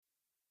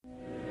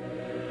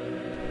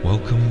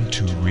Welcome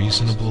to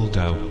Reasonable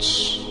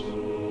Doubts,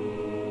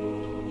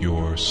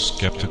 your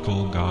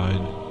skeptical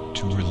guide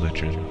to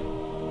religion.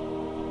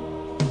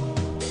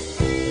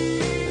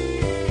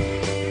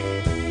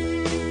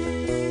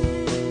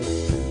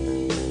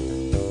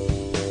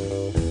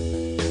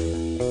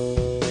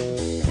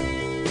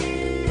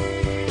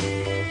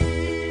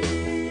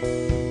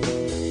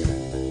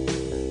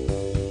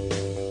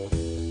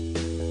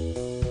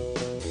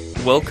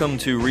 Welcome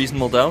to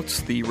Reasonable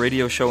Doubts, the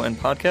radio show and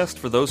podcast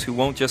for those who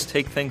won't just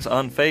take things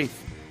on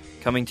faith.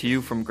 Coming to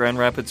you from Grand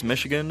Rapids,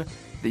 Michigan,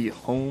 the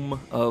home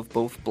of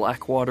both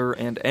Blackwater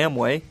and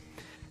Amway.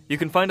 You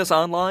can find us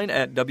online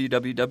at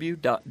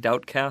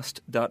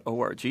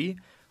www.doubtcast.org,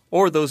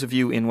 or those of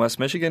you in West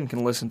Michigan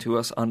can listen to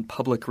us on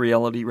Public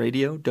Reality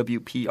Radio,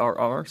 WPRR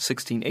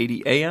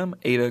 1680 AM,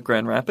 Ada,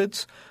 Grand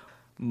Rapids.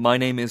 My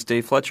name is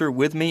Dave Fletcher.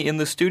 With me in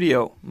the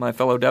studio, my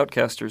fellow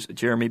Doubtcasters,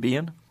 Jeremy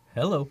Bean.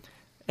 Hello.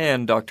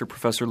 And Dr.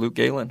 Professor Luke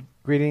Galen.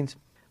 Greetings.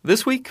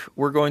 This week,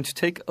 we're going to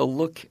take a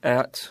look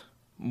at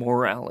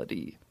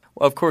morality.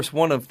 Of course,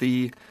 one of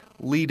the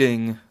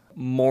leading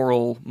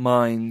moral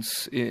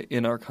minds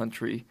in our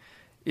country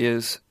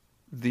is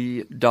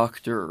the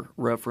Dr.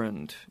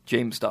 Reverend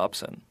James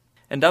Dobson.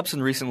 And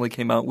Dobson recently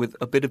came out with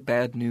a bit of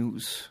bad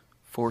news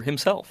for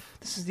himself.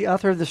 This is the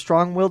author of The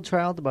Strong-Willed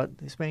Child about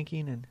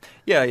spanking and...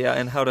 Yeah,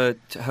 and how to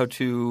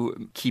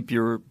keep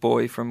your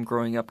boy from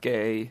growing up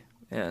gay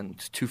and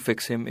to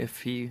fix him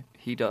if he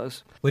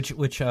does.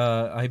 Which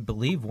I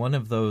believe one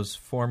of those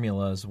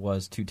formulas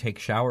was to take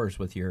showers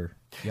with your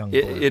young boy.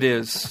 It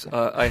is.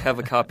 I have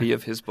a copy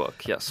of his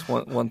book, yes.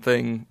 One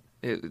thing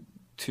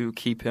to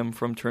keep him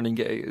from turning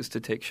gay is to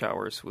take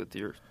showers with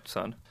your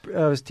son.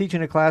 I was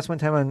teaching a class one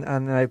time,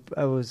 and I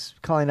was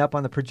calling up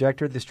on the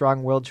projector The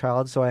Strong-Willed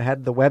Child, so I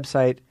had the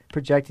website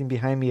projecting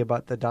behind me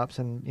about the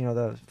Dobson,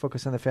 the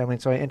focus on the family.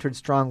 And so I entered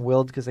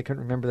Strong-Willed because I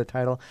couldn't remember the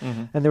title.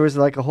 Mm-hmm. And there was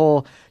like a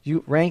whole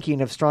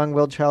ranking of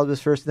Strong-Willed Child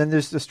was first. Then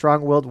there's the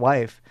Strong-Willed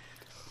Wife.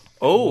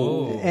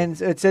 Oh.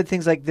 And it said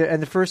things like,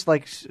 and the first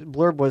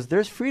blurb was,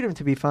 there's freedom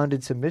to be found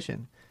in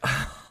submission.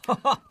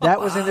 That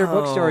was in their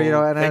bookstore,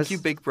 and Thank you,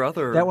 Big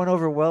Brother. That went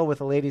over well with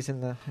the ladies in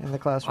the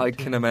classroom. I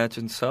can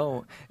imagine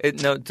so.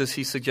 Now, does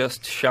he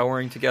suggest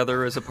showering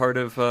together as a part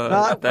of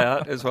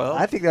that as well?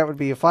 I think that would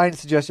be a fine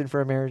suggestion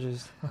for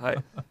marriages.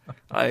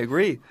 I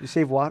agree. You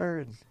save water,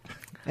 and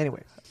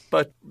anyway.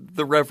 But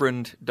the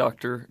Reverend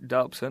Dr.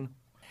 Dobson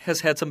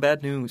has had some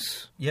bad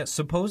news. Yes,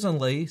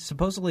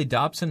 supposedly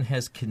Dobson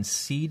has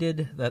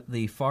conceded that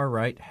the far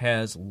right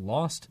has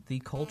lost the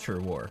culture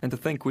war. And to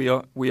think we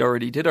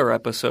already did our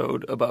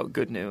episode about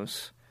good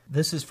news.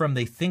 This is from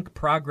the Think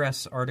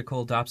Progress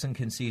article. Dobson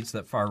concedes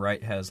that far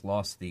right has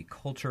lost the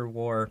culture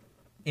war.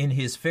 In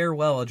his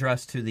farewell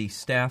address to the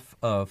staff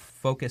of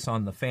Focus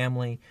on the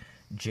Family,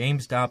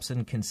 James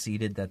Dobson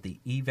conceded that the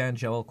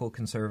evangelical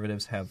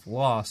conservatives have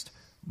lost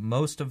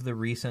most of the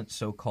recent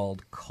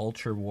so-called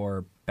culture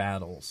war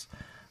battles.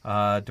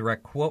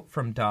 Direct quote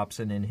from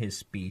Dobson in his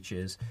speech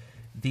is,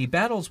 "The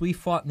battles we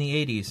fought in the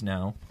 80s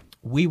now,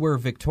 we were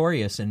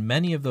victorious in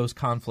many of those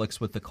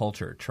conflicts with the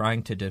culture,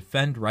 trying to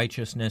defend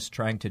righteousness,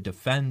 trying to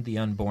defend the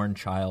unborn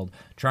child,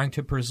 trying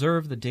to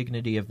preserve the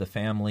dignity of the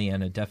family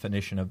and a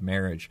definition of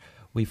marriage.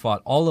 We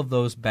fought all of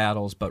those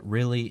battles, but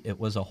really it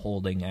was a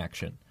holding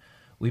action.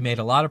 We made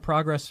a lot of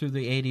progress through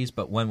the 80s,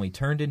 but when we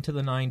turned into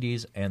the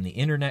 90s and the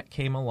Internet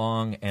came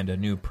along and a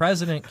new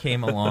president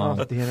came along,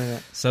 the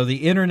Internet. So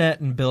the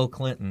Internet and Bill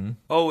Clinton...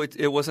 Oh,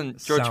 it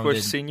wasn't George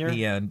Bush Sr.?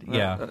 The end,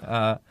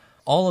 yeah.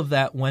 All of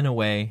that went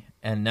away,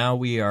 and now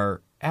we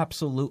are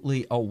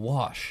absolutely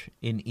awash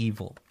in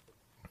evil.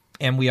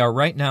 And we are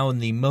right now in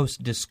the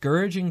most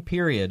discouraging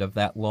period of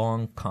that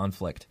long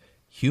conflict.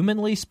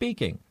 Humanly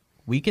speaking,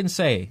 we can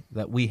say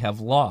that we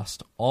have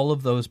lost all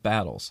of those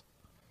battles.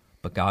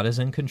 But God is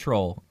in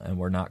control, and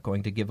we're not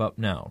going to give up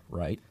now,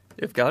 right?"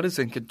 If God is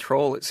in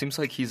control, it seems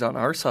like he's on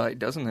our side,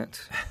 doesn't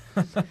it?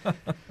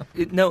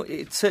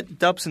 It said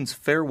Dobson's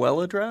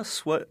farewell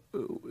address. What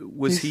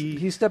was he?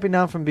 He's stepping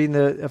down from being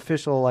the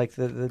official,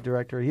 the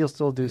director. He'll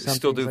still do something.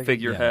 Still do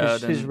figurehead.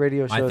 His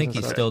radio shows. I think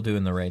he's still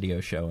doing the radio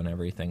show and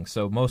everything.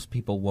 So most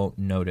people won't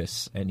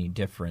notice any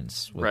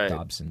difference with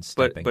Dobson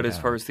stepping But down. as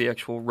far as the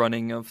actual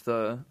running of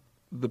the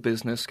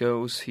business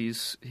goes,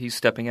 he's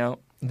stepping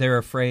out. They're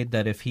afraid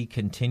that if he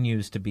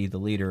continues to be the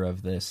leader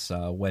of this,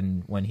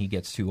 when he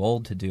gets too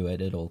old to do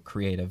it, it'll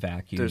create a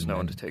vacuum. There's no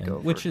one to take over.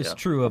 Which is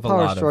true of power a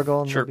lot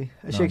struggle of and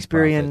a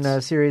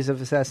Shakespearean series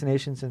of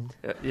assassinations and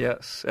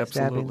yes,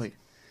 absolutely. Stabbings.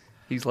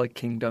 He's like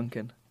King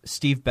Duncan.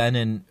 Steve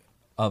Bannon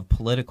of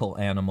Political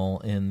Animal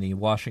in the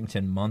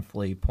Washington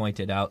Monthly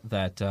pointed out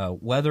that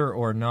whether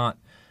or not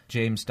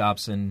James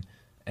Dobson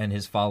and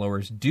his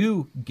followers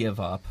do give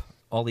up,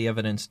 all the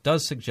evidence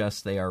does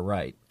suggest they are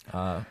right.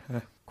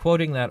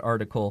 Quoting that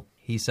article,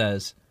 he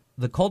says,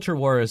 "The culture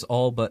war is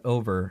all but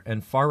over,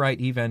 and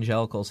far-right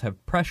evangelicals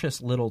have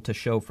precious little to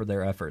show for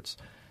their efforts.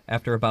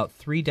 After about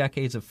 3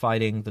 decades of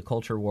fighting, the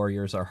culture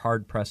warriors are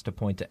hard-pressed to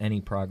point to any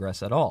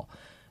progress at all.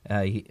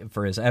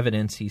 For his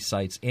evidence, he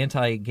cites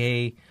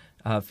anti-gay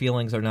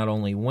Feelings are not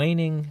only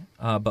waning,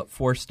 but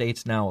 4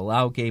 states now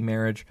allow gay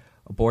marriage.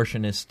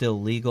 Abortion is still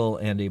legal,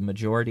 and a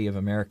majority of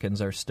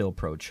Americans are still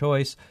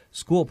pro-choice.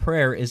 School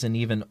prayer isn't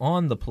even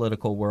on the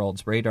political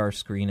world's radar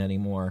screen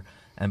anymore,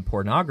 and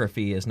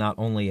pornography is not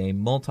only a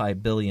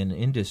multi-billion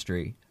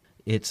industry,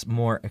 it's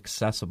more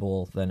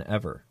accessible than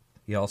ever.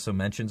 He also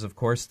mentions, of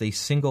course, the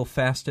single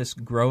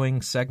fastest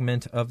growing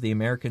segment of the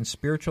American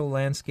spiritual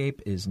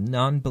landscape is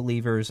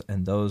non-believers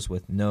and those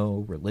with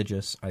no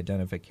religious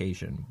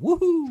identification.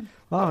 Woohoo!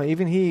 Wow,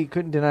 even he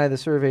couldn't deny the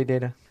survey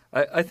data.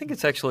 I think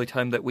it's actually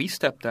time that we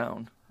step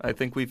down. I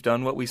think we've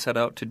done what we set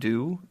out to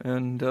do,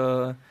 and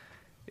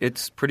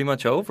it's pretty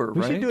much over,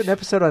 We right? should do an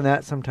episode on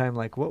that sometime.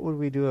 Like, what would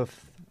we do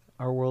if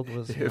our world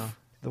was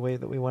the way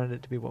that we wanted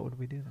it to be? What would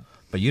we do then?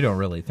 But you don't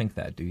really think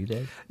that, do you,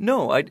 Dave?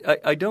 No,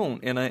 I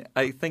don't, and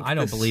I think I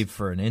don't believe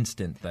for an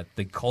instant that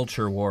the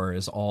culture war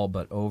is all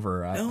but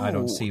over. I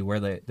don't see where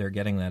they're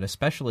getting that,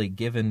 especially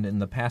given in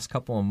the past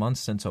couple of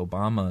months since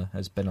Obama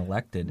has been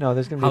elected. No,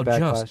 there's going to be a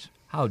backlash.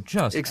 How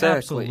just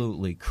Exactly.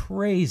 absolutely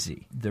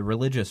crazy the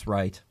religious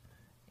right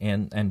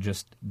and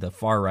just the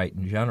far right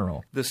in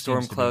general. The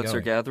storm seems to be clouds are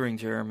going. gathering,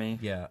 Jeremy.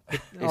 Yeah. A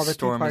All the tea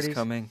storm is parties.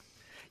 coming.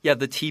 Yeah,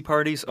 the tea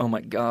parties. Oh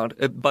my God!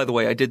 By the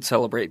way, I did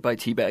celebrate by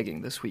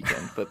teabagging this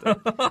weekend, but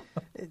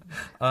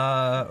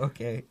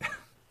Okay.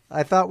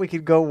 I thought we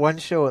could go one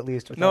show at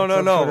least. no.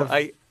 Sort of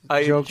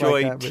I joke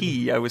enjoy like that, but-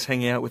 tea. I was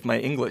hanging out with my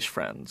English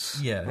friends.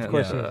 Yeah, Of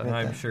course you yeah. admit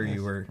I'm that. sure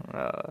you were.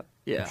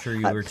 Yeah. I'm sure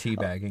you were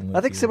teabagging. With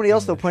I think your somebody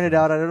else though English pointed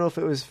friends. out. I don't know if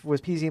it was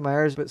PZ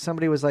Myers, but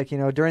somebody was like,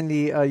 during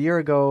the a year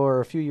ago or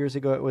a few years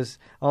ago, it was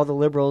all the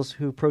liberals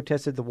who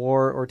protested the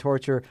war or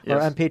torture are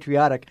Yes.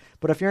 unpatriotic.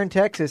 But if you're in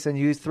Texas and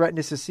you threaten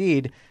to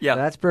secede, Yeah.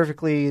 that's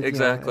perfectly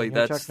Exactly.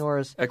 Chuck That's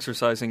Norris.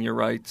 exercising your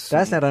rights.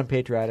 That's not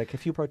unpatriotic.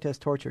 If you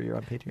protest torture, you're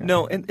unpatriotic.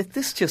 No, and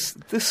this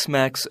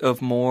smacks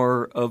of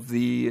more of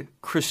the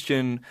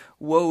Christian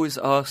woe is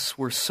us,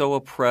 we're so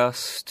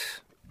oppressed.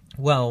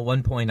 Well,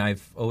 one point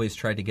I've always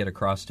tried to get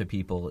across to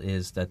people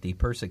is that the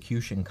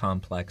persecution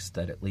complex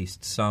that at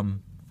least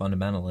some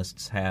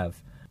fundamentalists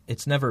have,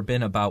 it's never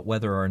been about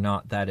whether or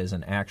not that is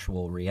an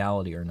actual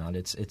reality or not.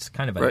 It's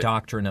kind of a Right.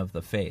 doctrine of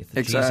the faith.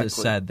 Exactly.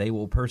 Jesus said, they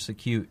will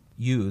persecute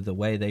you the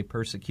way they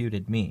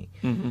persecuted me.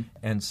 Mm-hmm.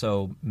 And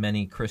so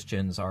many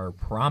Christians are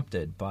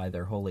prompted by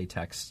their holy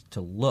texts to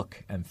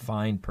look and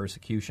find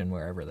persecution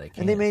wherever they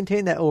can. And they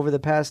maintained that over the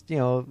past,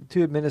 2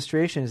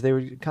 administrations. They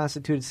were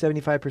constituted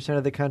 75%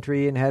 of the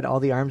country and had all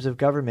the arms of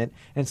government,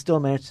 and still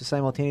managed to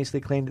simultaneously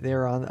claim that they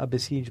were on a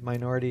besieged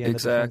minority. And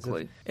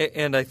Exactly.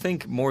 And I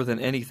think more than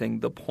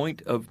anything, the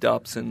point of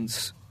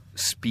Dobson's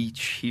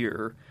speech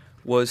here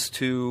was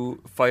to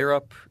fire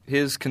up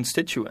his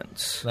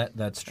constituents.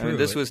 That's I mean, true.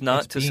 this was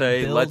not It's to being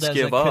say, billed let's as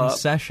give a up.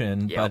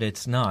 concession, Yep. but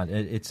it's not.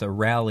 It's a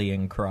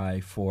rallying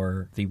cry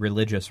for the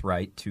religious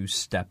right to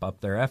step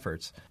up their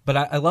efforts. But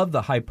I love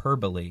the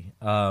hyperbole.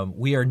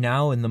 We are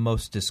now in the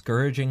most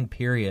discouraging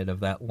period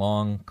of that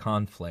long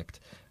conflict.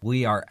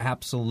 We are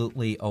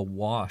absolutely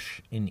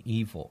awash in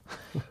evil.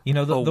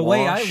 The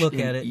way I Awash look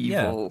in at it,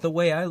 evil. the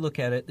way I look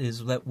at it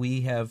is that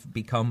we have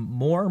become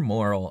more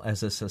moral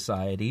as a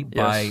society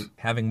by Yes.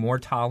 having more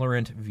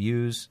tolerant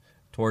views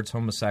towards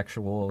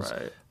homosexuals,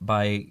 Right.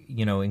 by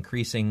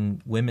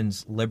increasing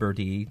women's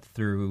liberty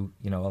through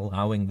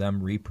allowing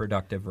them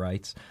reproductive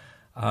rights.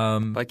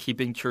 By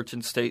keeping church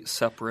and state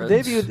separate.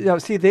 They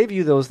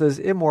view those as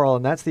immoral,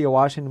 and that's the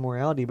awash in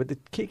immorality. But the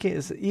kick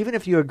is, even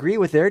if you agree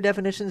with their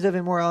definitions of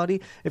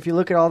immorality, if you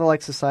look at all the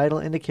societal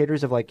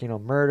indicators of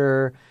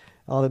murder,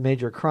 all the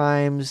major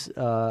crimes,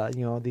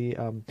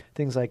 the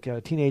things like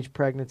teenage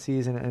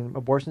pregnancies and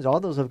abortions,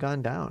 all those have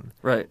gone down.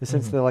 Right.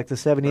 Since the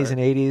 70s Right. and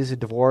 80s,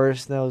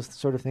 divorce, those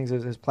sort of things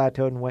has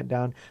plateaued and went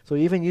down. So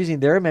even using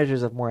their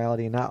measures of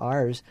morality and not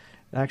ours,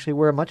 actually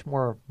we're a much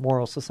more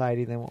moral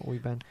society than what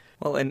we've been.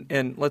 Well,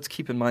 and let's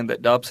keep in mind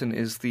that Dobson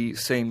is the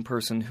same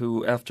person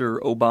who, after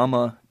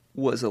Obama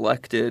was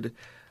elected,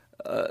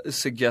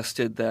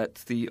 suggested that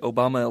the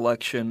Obama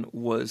election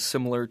was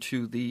similar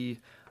to the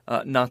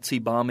Nazi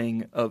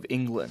bombing of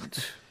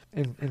England.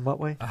 In what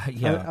way?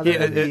 Yeah,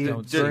 Other than the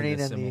don't see burning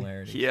the and the...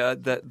 similarity. Yeah,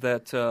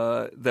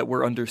 that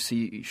we're under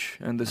siege,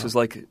 and this is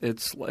like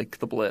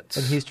the Blitz.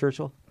 And he's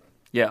Churchill?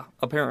 Yeah,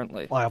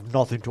 apparently. I have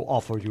nothing to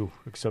offer you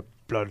except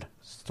blood,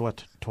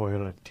 sweat,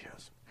 toil, and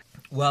tears.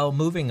 Well,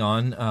 moving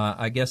on,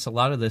 I guess a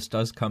lot of this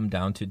does come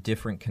down to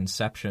different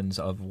conceptions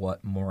of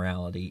what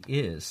morality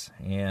is.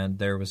 And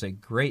there was a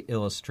great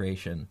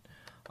illustration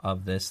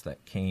of this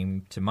that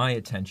came to my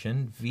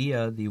attention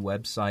via the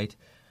website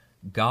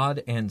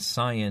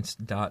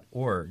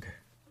godandscience.org.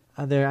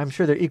 I'm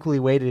sure they're equally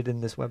weighted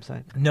in this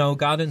website. No,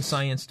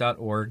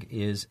 godandscience.org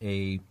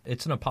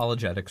it's an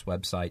apologetics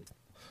website.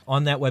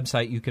 On that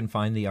website, you can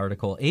find the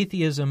article,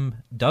 Atheism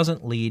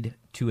Doesn't Lead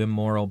to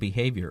Immoral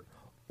Behavior,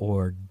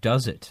 or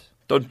Does It?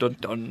 Dun dun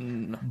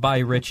dun. By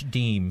Rich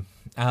Deem.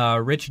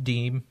 Rich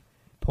Deem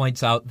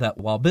points out that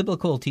while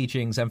biblical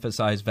teachings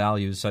emphasize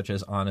values such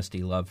as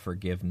honesty, love,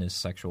 forgiveness,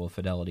 sexual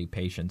fidelity,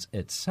 patience,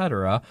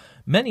 etc.,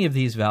 many of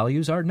these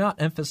values are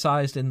not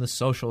emphasized in the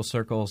social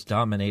circles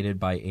dominated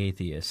by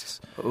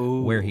atheists.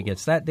 Ooh. Where he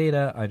gets that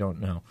data, I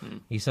don't know.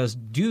 He says,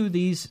 do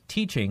these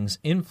teachings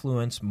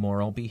influence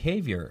moral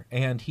behavior?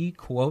 And he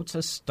quotes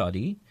a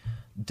study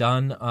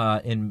done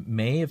in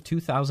May of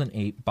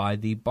 2008 by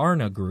the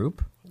Barna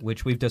Group,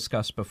 which we've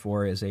discussed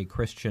before is a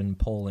Christian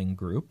polling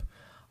group.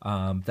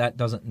 That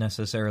doesn't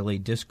necessarily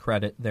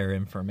discredit their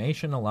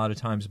information. A lot of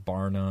times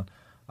Barna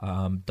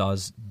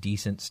does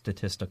decent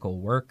statistical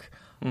work.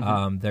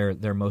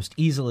 They're most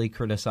easily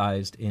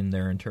criticized in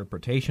their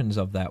interpretations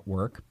of that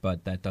work,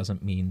 but that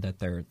doesn't mean that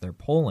their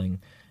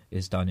polling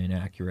is done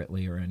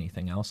inaccurately or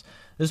anything else.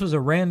 This was a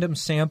random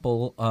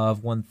sample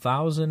of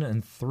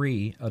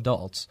 1,003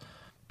 adults.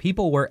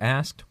 People were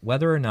asked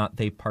whether or not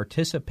they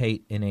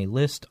participate in a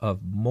list of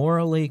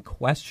morally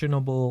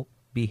questionable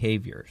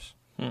behaviors.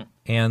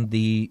 And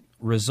the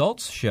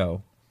results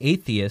show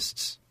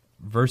atheists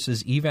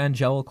versus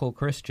evangelical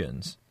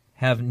Christians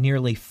have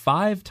nearly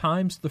 5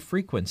 times the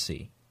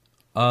frequency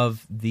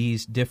of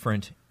these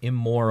different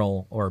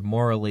immoral or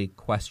morally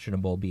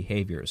questionable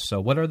behaviors.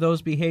 So what are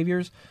those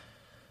behaviors?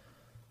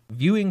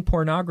 Viewing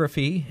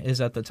pornography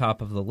is at the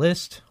top of the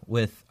list,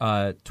 with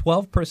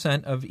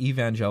 12% of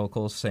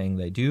evangelicals saying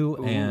they do,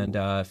 and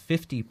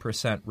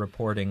 50%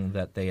 reporting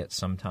that they at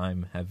some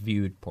time have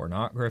viewed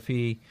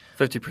pornography.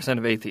 50%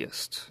 of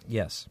atheists.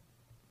 Yes.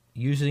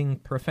 Using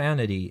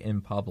profanity in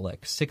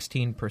public,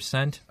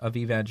 16% of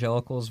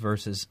evangelicals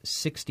versus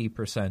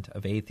 60%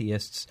 of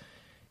atheists.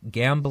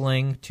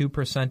 Gambling,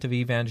 2% of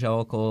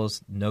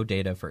evangelicals, no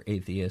data for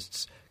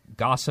atheists.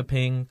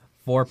 Gossiping,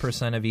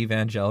 4% of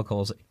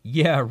evangelicals.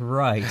 Yeah,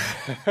 right.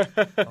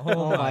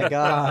 Oh my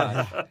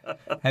God.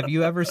 Have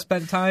you ever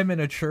spent time in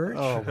a church?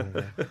 Oh my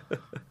God.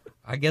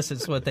 I guess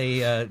it's what they.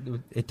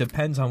 It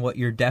depends on what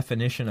your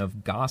definition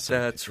of gossip.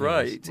 That's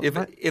right.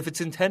 If it's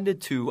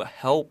intended to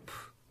help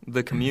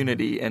the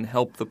community and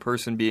help the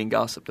person being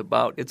gossiped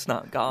about, it's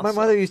not gossip. My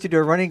mother used to do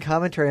a running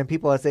commentary on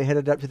people as they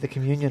headed up to the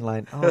communion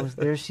line. Oh,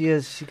 there she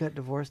is. She got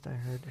divorced, I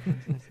heard.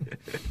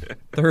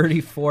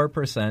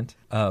 34%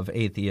 of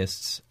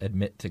atheists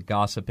admit to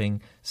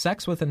gossiping.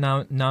 Sex with a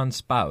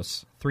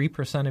non-spouse.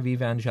 3% of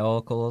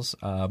evangelicals,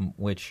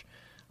 which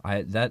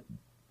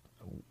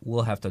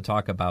we'll have to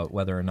talk about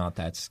whether or not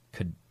that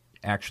could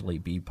actually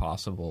be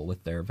possible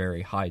with their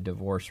very high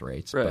divorce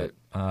rates. Right.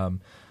 But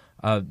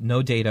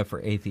no data for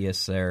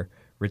atheists there.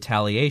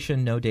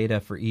 Retaliation, no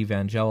data for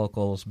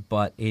evangelicals,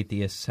 but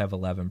atheists have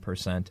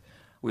 11%.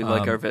 We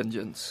like our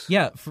vengeance.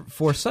 Yeah,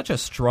 for such a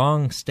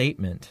strong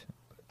statement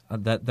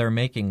that they're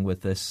making with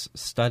this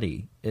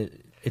study,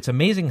 it's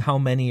amazing how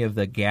many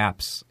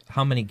gaps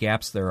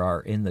there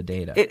are in the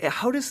data.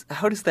 How does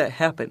that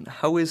happen?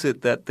 How is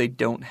it that they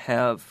don't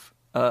have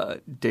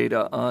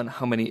data on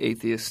how many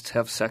atheists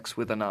have sex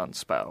with a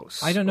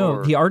non-spouse? I don't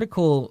know. The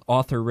article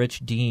author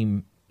Rich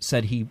Deem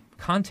said he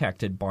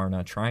contacted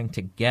Barna trying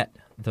to get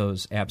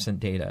those absent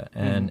data,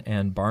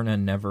 and Barna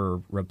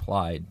never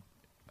replied.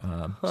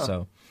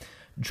 So,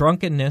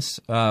 drunkenness,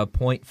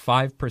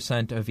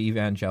 0.5% of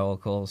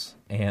evangelicals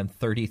and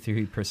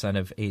 33%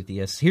 of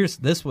atheists.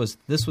 This was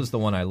the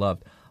one I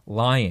loved.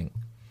 Lying.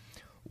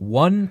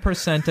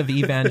 1% of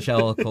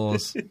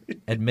evangelicals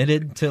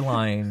admitted to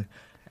lying,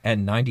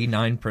 and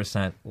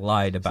 99%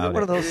 lied about it.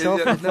 One of those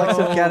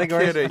self-reflexive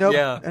categories. Kidding. Nope,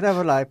 Yeah. I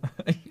never lie.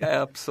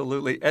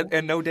 Absolutely.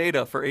 And no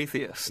data for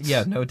atheists.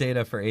 Yeah, no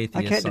data for atheists.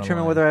 I can't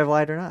determine online. whether I've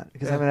lied or not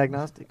because I'm an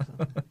agnostic.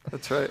 So.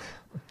 That's right.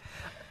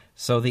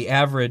 So the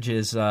average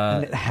is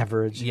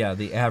Average. Yeah,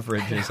 the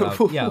average is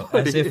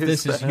as if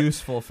this is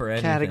useful for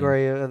anything.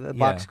 Category, the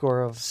box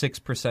score of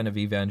 6% of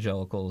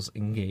evangelicals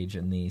engage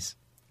in these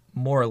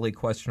morally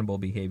questionable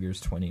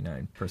behaviors.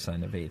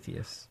 29% of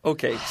atheists.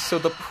 Okay, so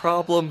the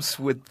problems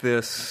with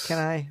this. Can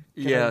I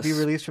Yes. be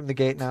released from the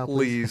gate now,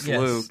 please? Please, Yes,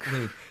 Luke.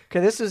 Luke. Okay,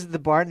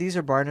 these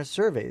are Barna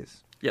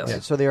surveys. Yes.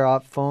 Right? So they are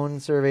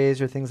phone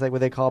surveys or things like where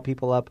they call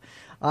people up.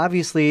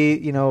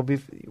 Obviously,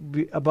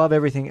 above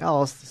everything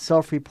else,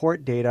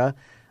 self-report data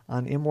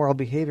on immoral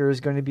behavior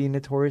is going to be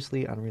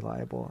notoriously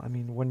unreliable. I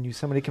mean, when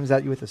somebody comes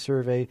at you with a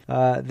survey,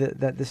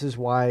 that this is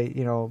why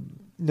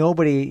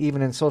nobody,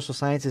 even in social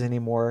sciences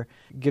anymore,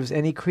 gives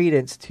any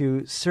credence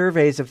to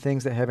surveys of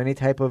things that have any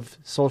type of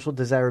social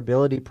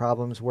desirability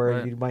problems where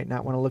Right. you might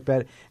not want to look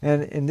at it.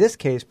 And in this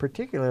case,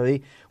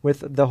 particularly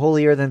with the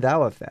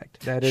holier-than-thou effect.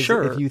 That is,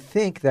 Sure. if you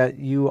think that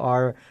you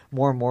are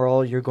more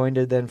moral, you're going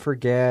to then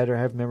forget or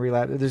have memory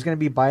lapse. There's going to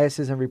be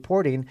biases in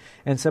reporting,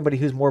 and somebody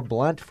who's more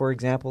blunt, for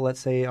example, let's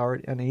say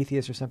an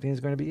atheist or something, is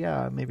going to be,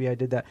 yeah, maybe I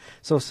did that.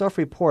 So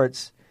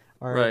self-reports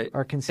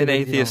are considered. An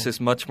atheist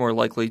is much more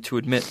likely to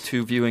admit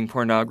to viewing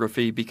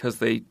pornography because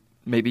they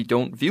maybe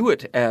don't view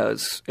it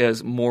as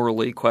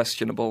morally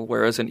questionable,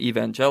 whereas an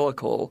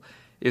evangelical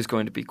is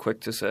going to be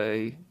quick to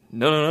say,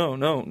 no,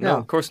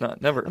 of course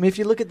not, never. I mean, if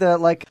you look at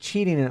the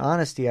cheating and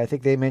honesty, I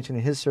think they mentioned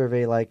in his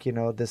survey,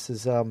 this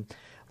is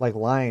like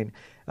lying.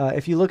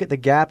 If you look at the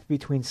gap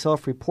between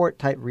self-report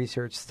type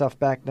research, stuff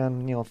back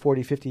done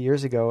 40, 50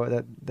 years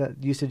ago that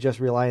used to just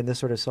rely on this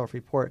sort of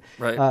self-report,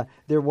 Right.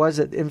 there was,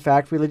 in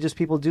fact, religious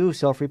people do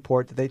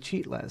self-report that they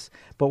cheat less.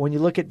 But when you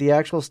look at the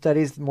actual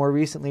studies more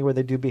recently where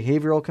they do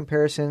behavioral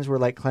comparisons, where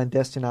like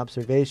clandestine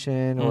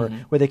observation or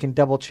where they can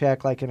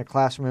double-check, like in a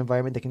classroom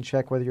environment, they can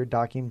check whether you're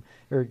docking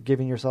or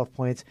giving yourself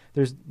points,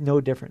 there's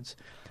no difference.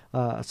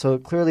 So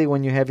clearly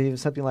when you have even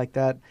something like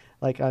that,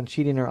 like on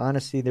cheating or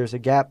honesty, there's a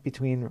gap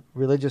between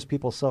religious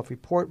people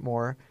self-report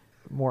more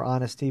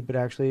honesty, but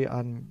actually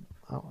on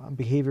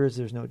behaviors,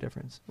 there's no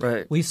difference.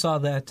 Right. We saw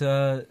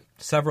that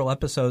several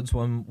episodes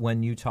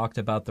when you talked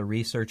about the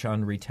research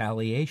on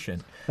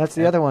retaliation. That's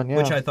the other one, yeah.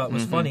 Which I thought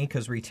was funny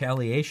because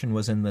retaliation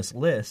was in this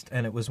list,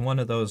 and it was one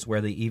of those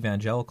where the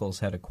evangelicals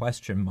had a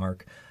question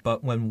mark.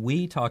 But when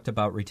we talked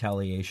about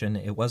retaliation,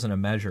 it wasn't a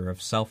measure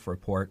of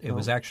self-report. It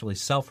was actually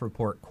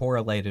self-report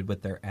correlated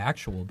with their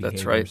actual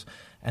behaviors. That's right.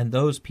 And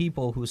those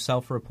people who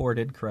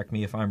self-reported, correct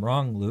me if I'm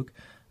wrong, Luke,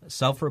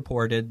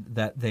 self-reported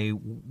that they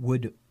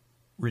would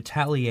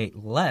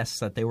retaliate less,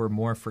 that they were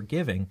more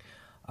forgiving.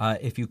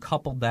 If you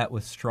coupled that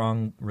with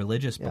strong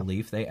religious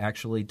belief, they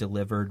actually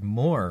delivered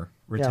more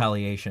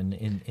retaliation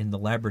in the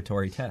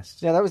laboratory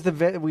tests. Yeah, that was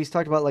we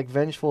talked about like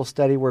vengeful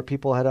study where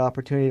people had an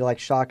opportunity to like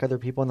shock other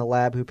people in the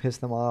lab who pissed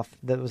them off.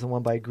 That was the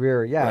one by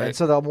Greer. Yeah, Right. and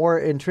so the more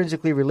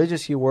intrinsically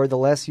religious you were, the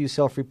less you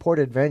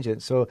self-reported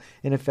vengeance. So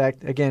in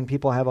effect, again,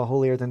 people have a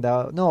holier than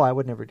thou. No, I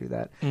would never do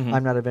that.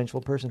 I'm not a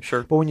vengeful person.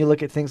 Sure. But when you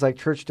look at things like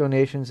church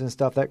donations and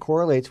stuff, that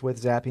correlates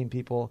with zapping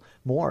people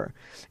more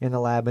in the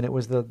lab. And it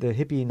was the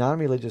hippie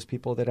non-religious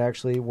people that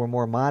actually were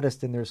more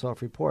modest in their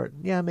self-report.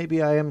 Yeah,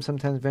 maybe I am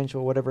sometimes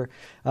vengeful, whatever.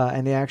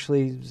 And they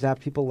actually zap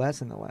people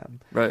less in the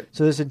lab. Right.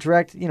 So there's a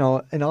direct, in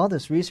all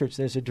this research,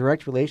 there's a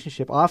direct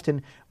relationship,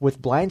 often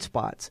with blind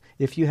spots.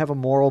 If you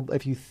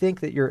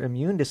think that you're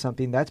immune to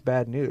something, that's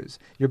bad news.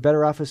 You're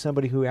better off with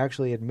somebody who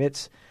actually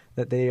admits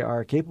that they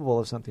are capable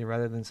of something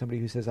rather than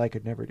somebody who says, I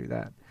could never do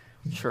that.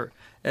 Sure.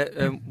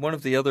 And one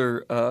of the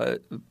other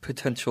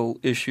potential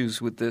issues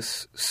with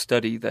this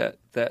study that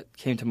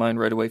came to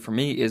mind right away for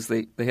me is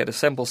they had a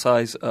sample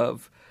size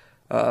of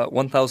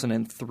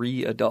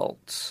 1,003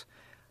 adults.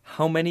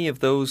 How many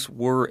of those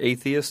were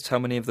atheists? How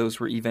many of those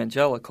were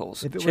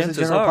evangelicals? If it was Chances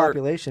a general are,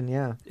 population,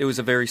 yeah. it was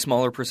a very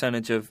smaller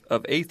percentage of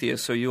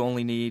atheists, so you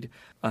only need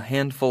a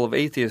handful of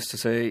atheists to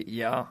say,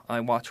 yeah,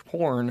 I watch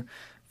porn,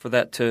 for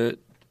that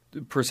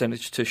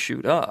percentage to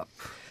shoot up.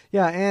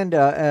 Yeah, and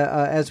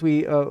as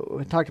we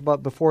talked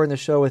about before in the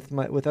show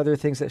with other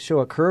things that show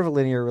a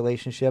curvilinear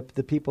relationship,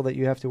 the people that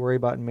you have to worry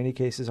about in many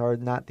cases are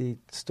not the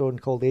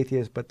stone-cold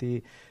atheists, but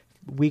the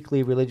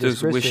weakly religious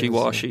Those Christians.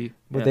 wishy-washy.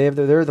 But Yeah.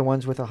 they're the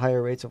ones with the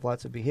higher rates of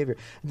lots of behavior.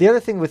 The other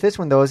thing with this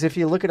one, though, is if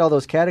you look at all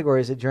those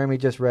categories that Jeremy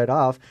just read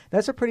off,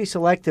 that's a pretty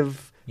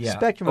selective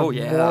spectrum of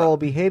moral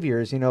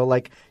behaviors.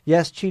 Like,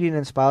 yes, cheating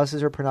on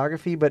spouses or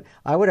pornography, but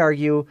I would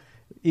argue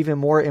even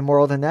more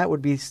immoral than that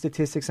would be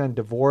statistics on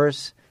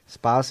divorce,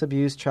 spouse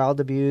abuse, child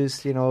abuse,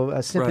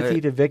 sympathy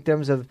Right. to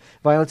victims of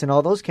violence. In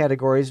all those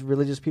categories,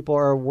 religious people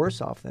are worse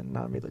off than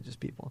non-religious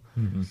people,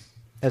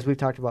 as we've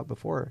talked about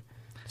before.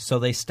 So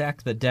they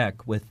stack the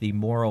deck with the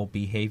moral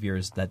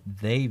behaviors that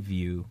they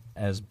view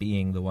as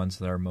being the ones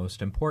that are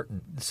most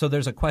important. So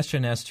there's a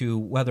question as to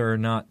whether or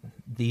not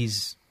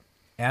these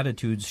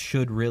attitudes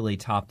should really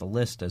top the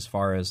list as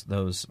far as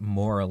those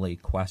morally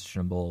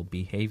questionable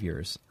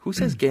behaviors. Who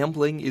says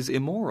gambling is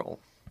immoral?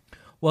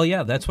 Well,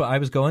 yeah, that's what I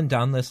was going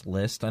down this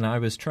list, and I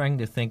was trying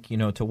to think,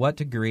 to what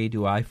degree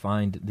do I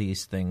find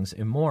these things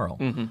immoral?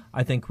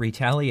 I think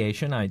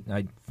retaliation I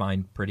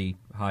find pretty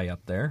high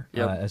up there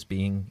as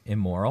being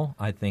immoral.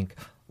 I think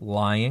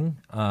lying,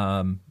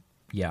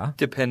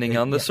 Depending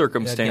on the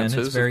circumstances,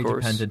 again, it's very of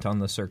course. dependent on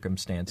the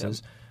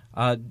circumstances.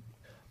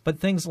 But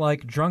things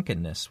like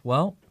drunkenness,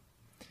 well,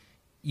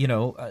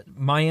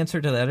 my answer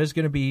to that is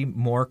going to be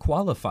more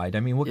qualified. I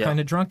mean, what kind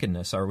of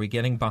drunkenness? Are we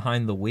getting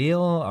behind the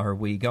wheel? Are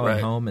we going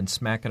home and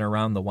smacking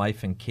around the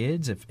wife and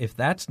kids? If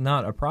that's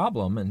not a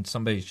problem and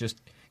somebody's just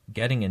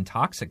getting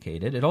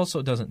intoxicated, it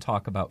also doesn't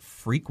talk about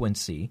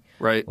frequency,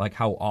 Right. like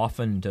how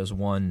often does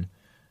one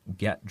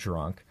get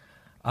drunk.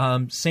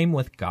 Same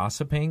with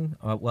gossiping.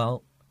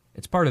 Well,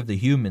 it's part of the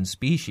human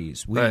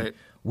species.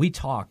 We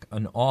talk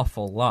an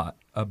awful lot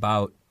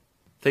about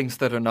Things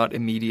that are not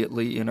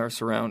immediately in our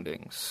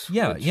surroundings.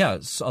 Yeah, which-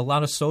 it's a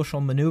lot of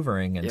social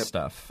maneuvering and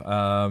stuff.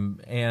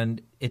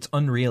 And it's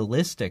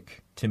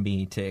unrealistic to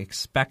me to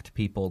expect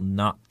people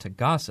not to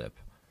gossip.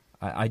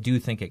 I do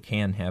think it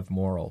can have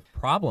moral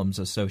problems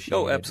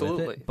associated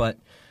absolutely. with it. But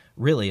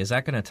really, is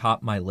that going to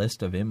top my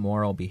list of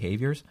immoral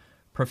behaviors?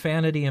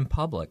 Profanity in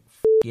public.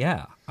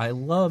 Yeah, I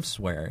love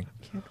swearing.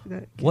 Can't do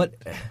that. What?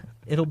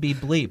 It'll be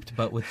bleeped,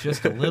 but with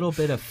just a little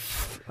bit of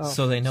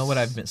so they know what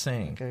I've been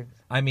saying. Okay.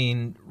 I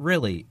mean,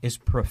 really, is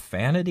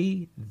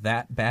profanity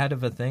that bad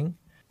of a thing?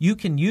 You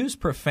can use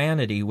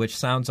profanity, which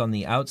sounds on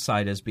the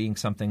outside as being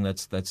something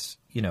that's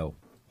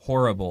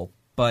horrible,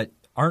 but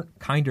aren't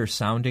kinder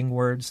sounding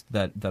words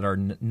that are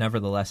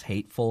nevertheless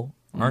hateful?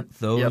 Aren't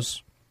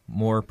those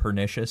more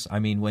pernicious? I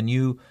mean, when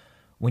you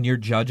when you're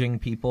judging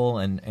people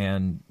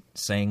and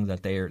saying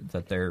that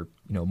they're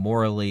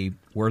morally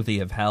worthy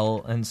of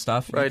hell and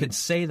stuff, right. You could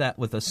say that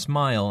with a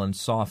smile and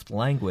soft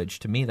language.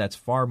 To me, that's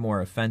far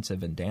more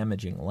offensive and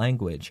damaging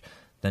language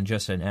than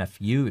just an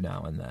F-you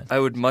now and then. I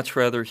would much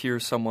rather hear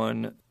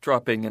someone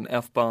dropping an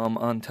F-bomb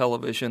on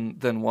television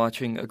than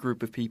watching a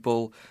group of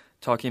people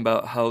talking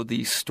about how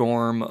the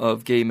storm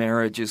of gay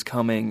marriage is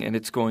coming and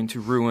it's going to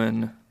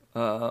ruin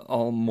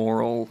all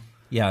moral...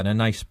 Yeah, and a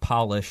nice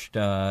polished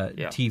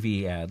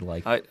TV ad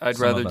like I'd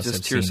rather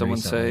just hear someone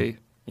recently.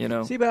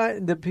 say, See,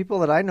 but the people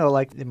that I know,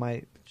 like in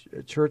my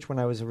church when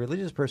I was a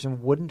religious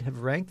person, wouldn't have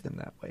ranked them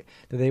that way.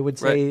 That they would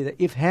say that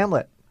if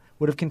Hamlet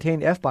would have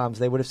contained F-bombs,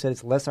 they would have said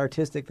it's less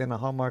artistic than a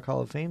Hallmark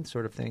Hall of Fame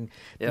sort of thing,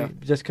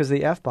 just because of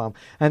the F-bomb.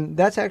 And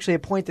that's actually a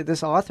point that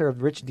this author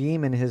of Rich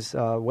Deem in his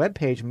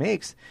webpage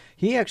makes.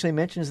 He actually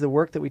mentions the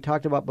work that we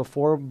talked about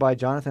before by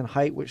Jonathan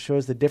Haidt, which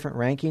shows the different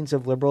rankings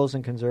of liberals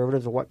and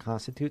conservatives of what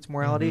constitutes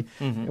morality,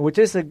 which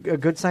is a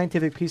good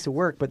scientific piece of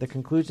work, but the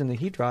conclusion that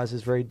he draws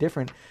is very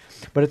different.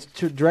 But it's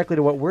directly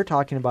to what we're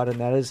talking about,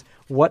 and that is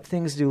what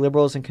things do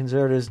liberals and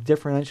conservatives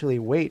differentially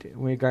weight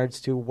in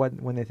regards to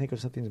when they think of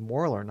something's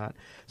moral or not.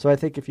 So I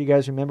think if you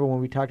guys remember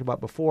when we talked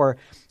about before,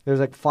 there's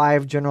like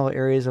 5 general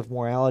areas of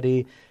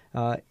morality,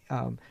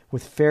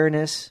 with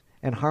fairness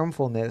and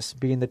harmfulness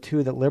being the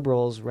 2 that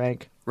liberals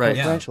rank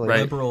preferentially.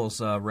 Yeah,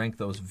 liberals rank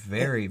those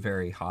very,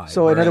 very high.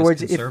 So in other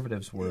words,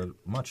 conservatives were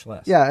much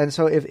less. Yeah, and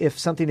so if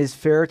something is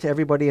fair to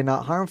everybody and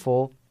not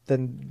harmful,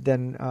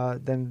 then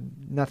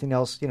nothing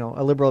else.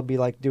 A liberal would be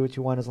like, do what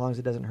you want as long as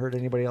it doesn't hurt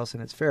anybody else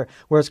and it's fair.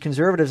 Whereas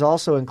conservatives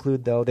also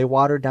include, though, they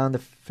water down the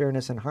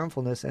fairness and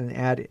harmfulness and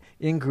add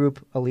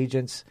in-group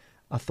allegiance,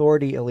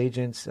 authority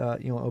allegiance,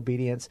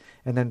 obedience,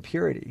 and then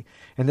purity.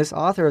 And this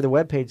author of the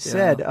webpage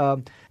said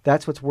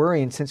that's what's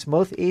worrying. Since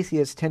most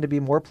atheists tend to be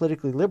more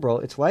politically liberal,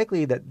 it's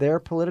likely that their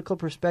political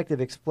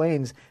perspective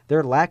explains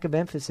their lack of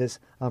emphasis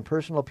on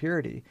personal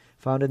purity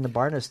found in the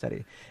Barna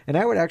study. And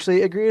I would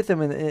actually agree with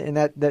them in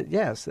that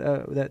yes,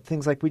 that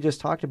things like we just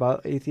talked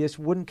about, atheists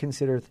wouldn't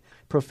consider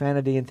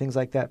profanity and things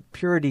like that,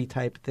 purity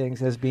type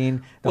things, as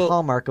being the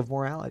hallmark of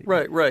morality.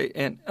 Right.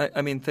 And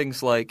I mean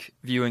things like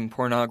viewing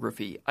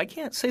pornography. I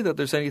can't say that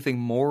there's anything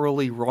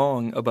morally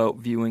wrong about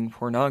viewing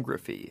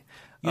pornography.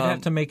 You'd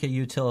have to make a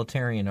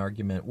utilitarian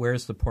argument.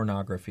 Where's the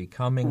pornography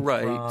coming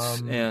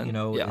from? And,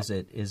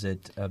 is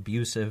it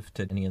abusive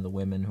to any of the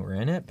women who are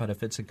in it? But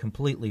if it's a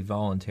completely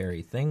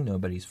voluntary thing,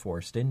 nobody's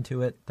forced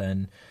into it,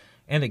 then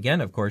 – and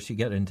again, of course, you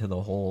get into the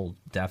whole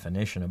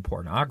definition of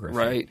pornography.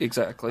 Right,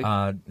 exactly.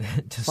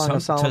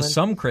 To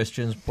some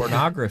Christians,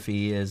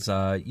 pornography is,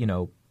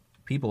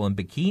 people in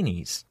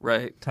bikinis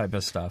type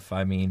of stuff.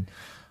 I mean –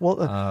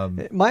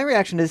 my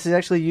reaction to this is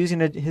actually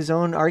using his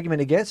own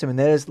argument against him, and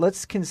that is,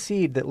 let's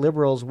concede that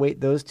liberals weight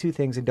those 2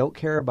 things and don't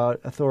care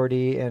about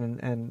authority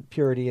and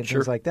purity and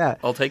things like that.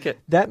 I'll take it.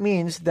 That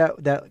means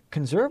that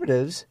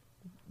conservatives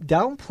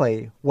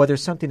downplay whether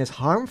something is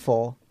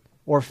harmful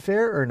or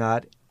fair or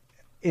not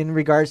in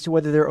regards to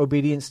whether they're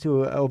obedience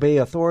to obey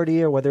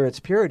authority or whether it's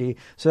purity.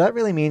 So that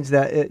really means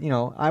that,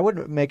 I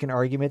would make an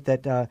argument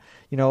that,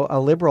 a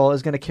liberal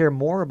is going to care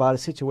more about a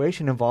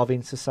situation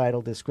involving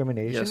societal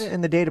discrimination. Yes.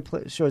 And the data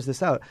shows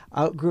this out.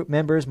 Out-group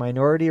members,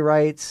 minority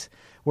rights,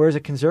 whereas a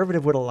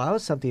conservative would allow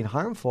something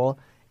harmful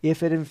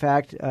if it, in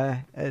fact,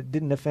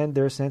 didn't offend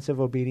their sense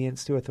of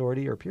obedience to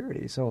authority or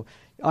purity. So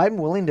I'm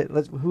willing to,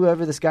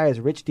 whoever this guy is,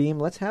 Rich Deem,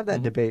 let's have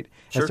that debate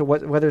as to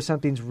whether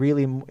something's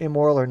really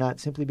immoral or not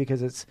simply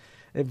because it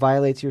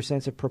violates your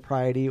sense of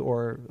propriety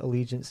or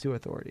allegiance to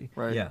authority.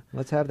 Right. Yeah.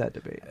 Let's have that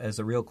debate. As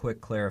a real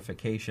quick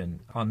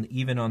clarification,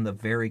 even on the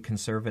very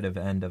conservative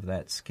end of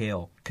that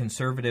scale,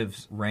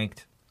 conservatives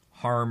ranked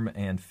harm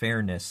and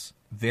fairness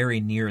very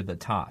near the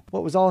top.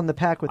 What was all in the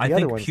pack with the other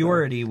ones? I think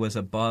purity was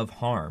above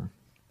harm,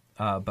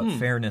 but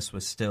fairness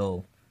was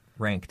still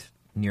ranked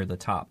near the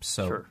top.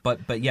 So,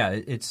 but yeah,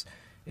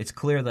 it's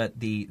clear that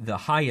the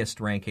highest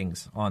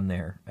rankings on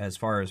there, as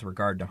far as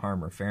regard to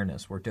harm or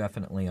fairness, were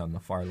definitely on the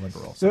far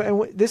liberal side. So,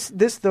 and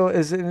this though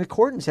is in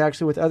accordance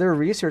actually with other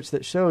research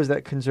that shows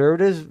that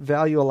conservatives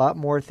value a lot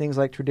more things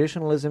like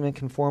traditionalism and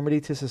conformity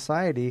to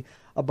society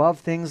above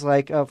things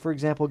like, for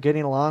example,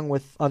 getting along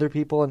with other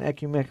people and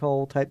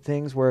ecumenical type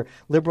things, where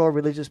liberal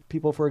religious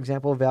people, for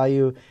example,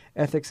 value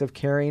ethics of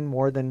caring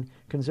more than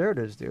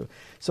conservatives do.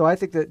 So I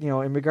think that,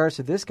 in regards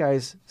to this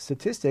guy's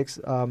statistics,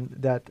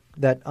 that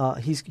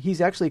he's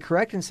actually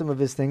correct in some of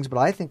his things, but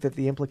I think that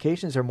the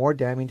implications are more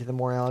damning to the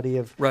morality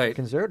of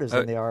conservatives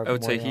than they are of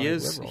the morality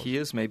of liberals. He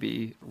is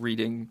maybe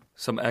reading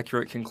some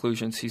accurate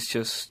conclusions.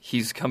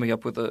 He's coming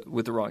up with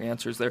the wrong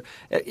answers there.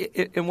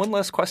 And one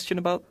last question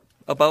about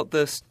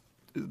the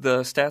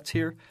stats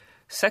here.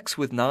 Sex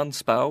with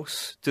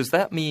non-spouse, does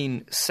that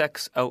mean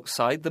sex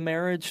outside the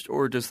marriage,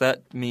 or does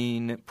that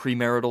mean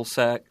premarital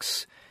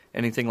sex,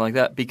 anything like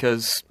that?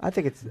 Because I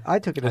took it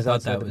as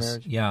outside the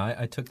marriage. Yeah,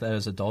 I took that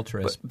as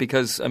adulterous.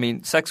 Because,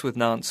 sex with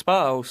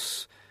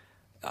non-spouse,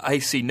 I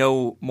see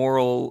no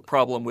moral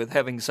problem with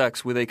having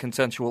sex with a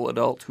consensual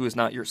adult who is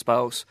not your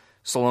spouse,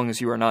 so long as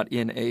you are not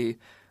in a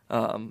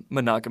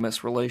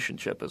monogamous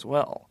relationship as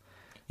well.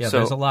 Yeah, So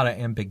there's a lot of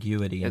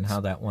ambiguity in it's-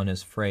 how that one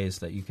is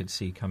phrased that you could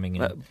see coming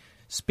in.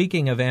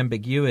 Speaking of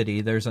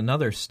ambiguity, there's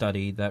another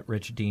study that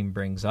Rich Deem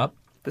brings up.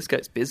 this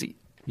guy's busy.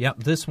 Yep,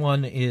 this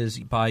one is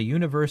by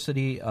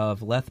University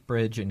of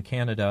Lethbridge in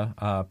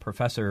Canada,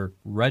 Professor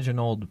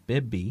Reginald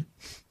Bibby.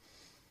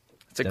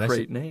 It's a Did I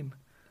great name.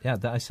 Yeah,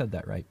 I said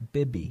that right,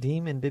 Bibby.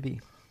 Deem and Bibby.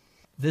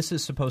 This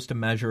is supposed to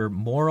measure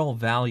moral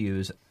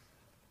values.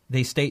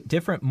 They state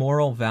different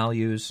moral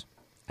values,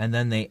 and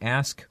then they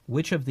ask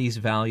which of these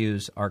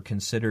values are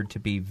considered to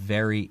be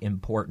very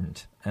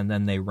important, and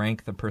then they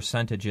rank the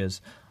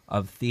percentages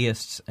of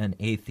theists and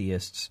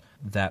atheists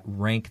that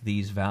rank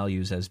these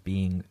values as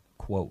being,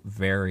 quote,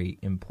 very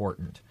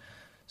important.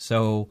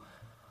 So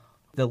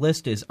the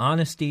list is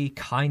honesty,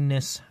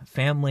 kindness,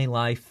 family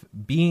life,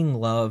 being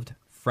loved,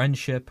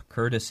 friendship,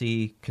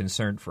 courtesy,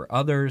 concern for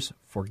others,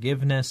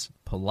 forgiveness,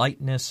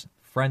 politeness,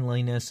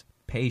 friendliness,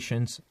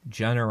 patience,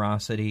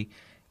 generosity,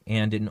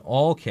 and in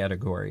all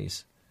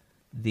categories,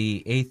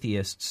 the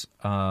atheists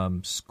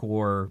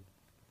score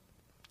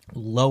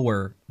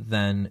lower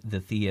than the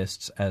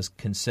theists as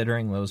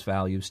considering those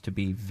values to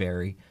be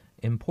very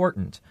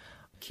important.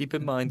 Keep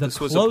in mind, The this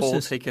was a poll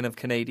closest- taken of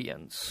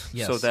Canadians,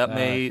 Yes, so that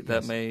may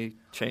yes. may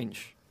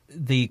change.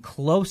 The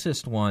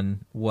closest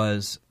one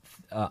was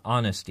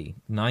honesty.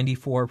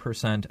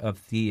 94% of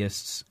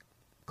theists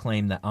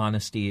claim that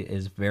honesty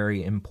is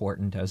very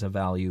important as a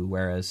value,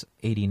 whereas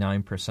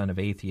 89% of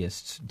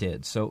atheists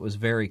did. So it was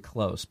very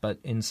close. But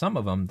in some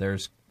of them,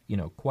 there's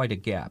quite a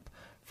gap.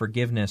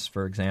 Forgiveness,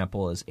 for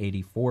example, is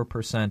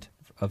 84%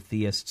 of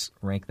theists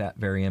rank that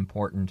very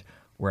important,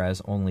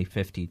 whereas only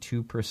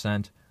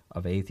 52%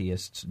 of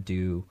atheists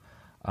do.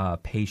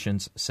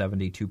 Patience,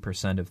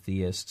 72% of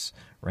theists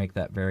rank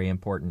that very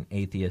important.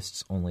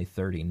 Atheists, only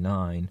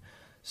 39%.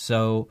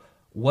 So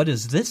what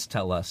does this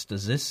tell us?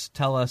 Does this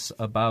tell us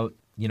about,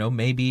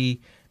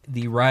 maybe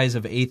the rise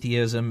of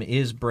atheism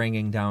is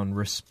bringing down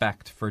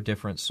respect for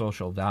different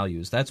social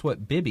values? That's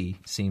what Bibby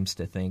seems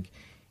to think.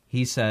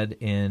 He said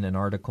in an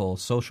article,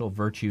 Social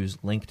Virtues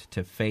Linked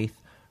to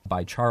Faith,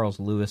 by Charles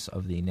Lewis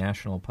of the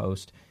National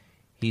Post,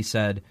 he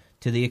said,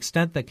 to the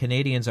extent that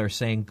Canadians are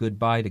saying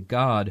goodbye to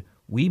God,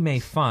 we may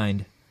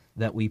find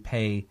that we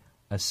pay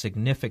a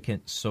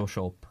significant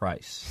social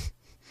price.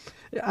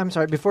 I'm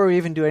sorry, before we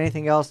even do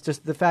anything else,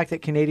 just the fact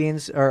that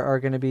Canadians are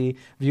going to be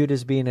viewed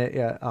as being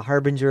a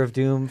harbinger of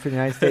doom for the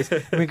United States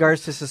in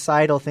regards to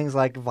societal things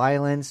like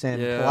violence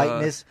and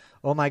politeness.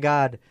 Oh, my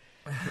God.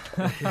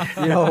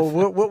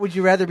 What would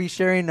you rather be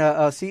sharing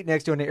a seat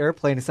next to in an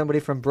airplane?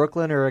 Somebody from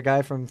Brooklyn or a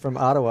guy from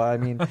Ottawa? I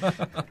mean,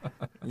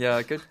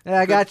 Yeah, good.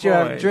 I got you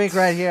a point. drink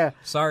right here.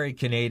 Sorry,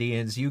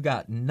 Canadians, you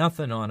got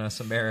nothing on us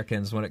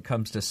Americans when it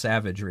comes to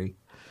savagery.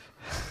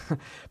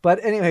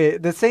 But anyway,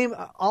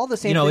 all the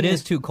same. It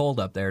is too cold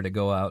up there to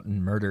go out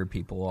and murder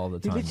people all the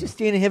time. You just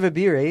stay and have a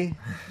beer, eh?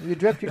 You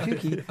drop your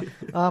cookie.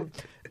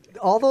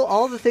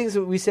 All the things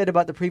that we said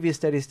about the previous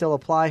study still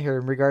apply here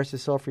in regards to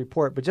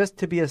self-report. But just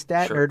to be a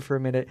stat nerd for a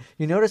minute,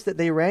 you notice that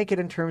they rank it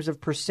in terms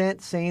of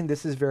percent saying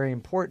this is very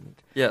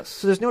important. Yes.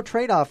 So there's no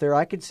trade-off there.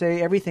 I could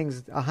say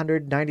everything's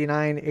 100,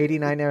 99,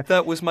 89.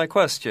 That was my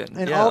question.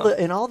 And yeah.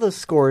 all the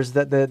scores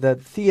that the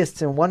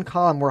theists in one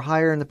column were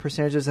higher in the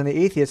percentages than the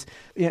atheists,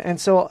 and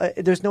so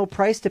there's no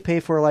price to pay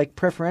for like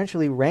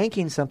preferentially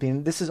ranking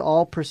something. This is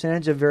all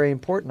percentage of very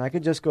important. I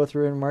could just go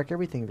through and mark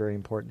everything very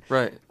important.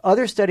 Right.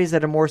 Other studies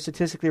that are more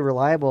statistically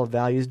reliable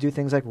values do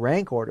things like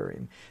rank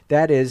ordering.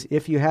 That is,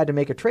 if you had to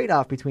make a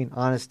trade-off between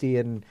honesty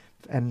and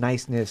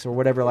niceness or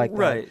whatever like that.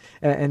 Right.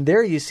 And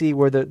there you see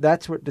where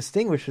that's what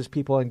distinguishes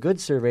people in good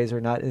surveys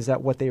or not, is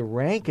that what they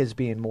rank as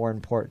being more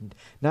important,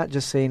 not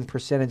just saying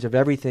percentage of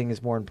everything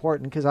is more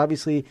important. Because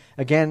obviously,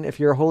 again, if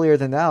you're holier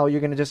than thou,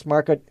 you're going to just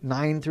mark a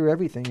 9 through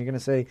everything. You're going to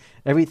say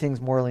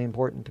everything's morally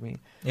important to me.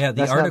 Yeah,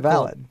 That's not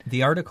valid.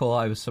 The article,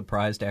 I was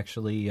surprised,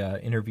 actually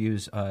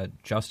interviews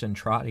Justin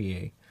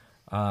Trottier.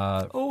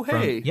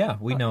 Hey.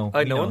 We know.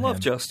 I we know and love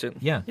him. Justin.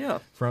 Yeah.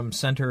 From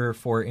Centre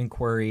for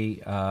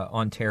Inquiry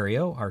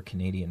Ontario, our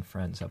Canadian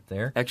friends up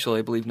there. Actually,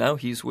 I believe now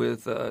he's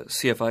with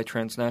CFI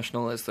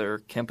Transnational as their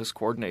campus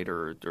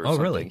coordinator or Oh,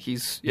 something. really?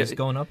 He's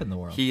going up in the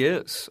world. He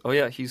is. Oh,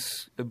 yeah.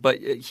 He's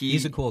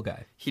a cool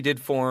guy.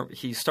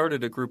 He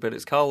started a group at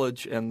his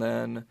college, and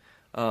then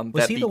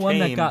was he the one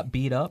that got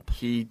beat up?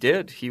 He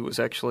did. He was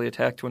actually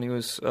attacked when he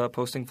was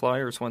posting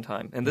flyers one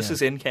time, and this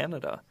is in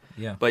Canada.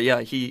 Yeah. But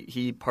yeah,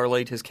 he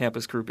parlayed his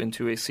campus group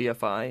into a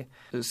CFI.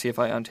 Is it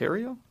CFI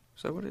Ontario?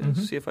 Is that what it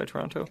is? CFI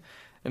Toronto?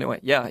 Anyway,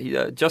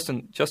 yeah,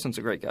 Justin's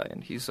a great guy,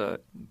 and he's a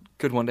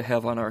good one to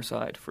have on our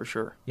side for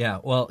sure. Yeah,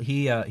 well,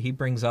 he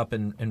brings up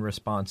in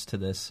response to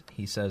this,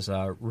 he says,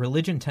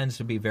 religion tends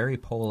to be very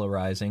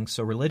polarizing,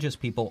 so religious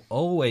people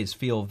always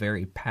feel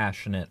very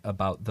passionate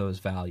about those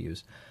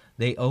values.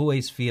 They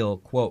always feel,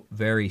 quote,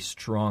 very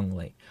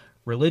strongly.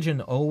 Religion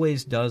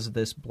always does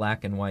this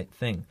black and white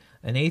thing.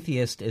 An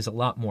atheist is a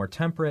lot more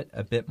temperate,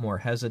 a bit more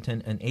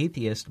hesitant. An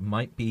atheist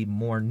might be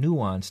more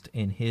nuanced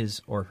in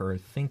his or her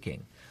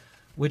thinking,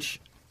 which,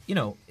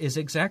 is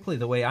exactly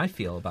the way I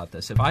feel about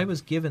this. If I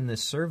was given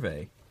this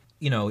survey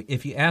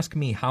if you ask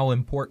me how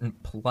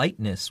important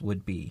politeness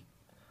would be,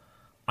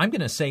 I'm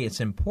going to say it's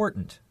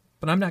important,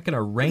 but I'm not going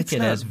to rank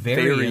it as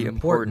very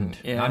important.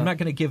 Yeah. I'm not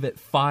going to give it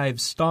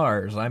 5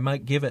 stars. I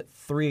might give it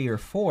 3 or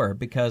 4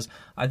 because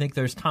I think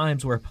there's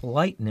times where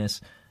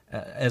politeness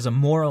as a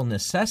moral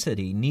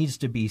necessity needs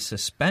to be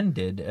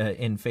suspended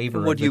in favor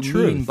of the truth. What do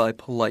you mean by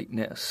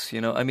politeness?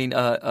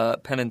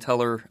 Penn and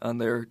Teller on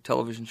their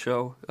television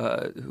show,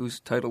 whose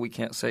title we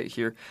can't say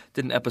here,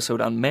 did an episode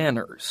on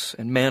manners.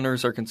 And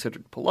manners are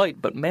considered polite,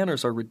 but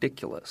manners are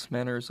ridiculous.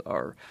 Manners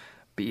are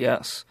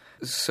BS.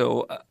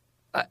 So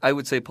I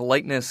would say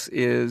politeness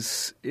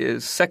is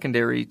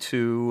secondary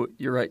to,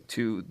 you're right,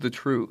 to the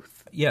truth.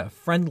 Yeah,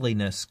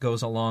 friendliness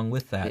goes along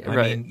with that. Yeah, I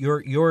right. mean,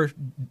 your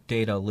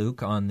data,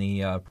 Luke, on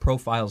the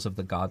profiles of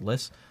the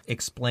godless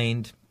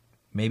explained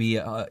maybe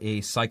a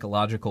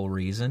psychological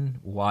reason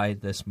why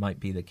this might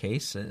be the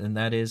case, and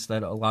that is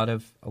that a lot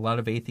of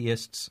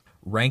atheists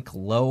rank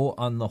low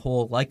on the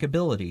whole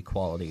likability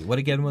quality. What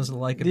again was the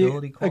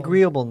likability quality?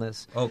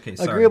 Agreeableness. Okay,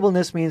 sorry.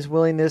 Agreeableness means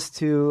willingness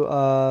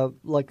to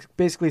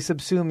basically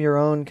subsume your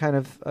own kind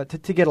of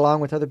to get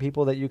along with other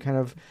people that you kind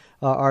of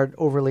are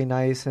overly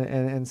nice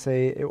and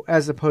say,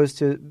 as opposed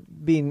to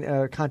being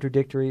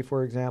contradictory,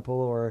 for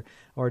example,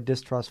 or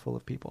distrustful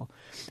of people.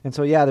 And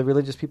so, yeah, the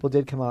religious people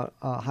did come out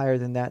higher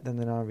than that than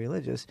the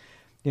non-religious.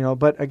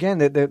 But again,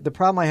 the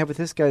problem I have with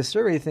this guy's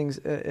survey things,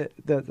 the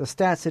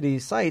stats that he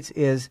cites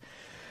is,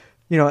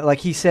 like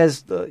he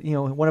says,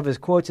 one of his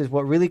quotes is,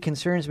 "What really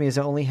concerns me is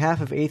that only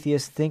half of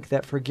atheists think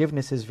that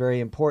forgiveness is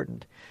very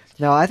important."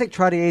 Now, I think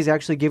Trottier is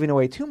actually giving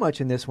away too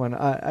much in this one.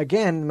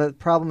 Again, the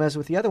problem as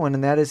with the other one,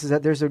 and that is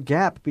that there's a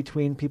gap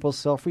between people's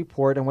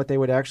self-report and what they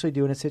would actually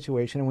do in a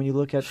situation. And when you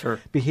look at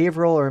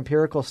behavioral or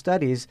empirical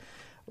studies,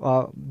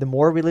 the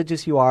more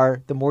religious you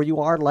are, the more you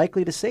are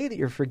likely to say that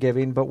you're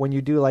forgiving. But when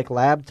you do like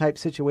lab-type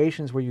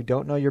situations where you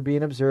don't know you're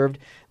being observed,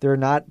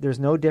 there's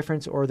no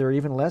difference, or they're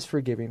even less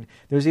forgiving.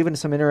 There's even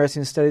some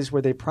interesting studies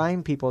where they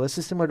prime people. This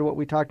is similar to what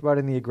we talked about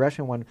in the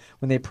aggression one.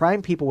 When they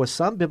prime people with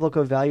some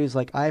biblical values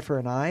like eye for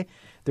an eye,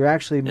 they're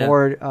actually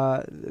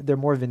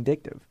more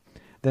vindictive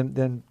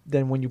than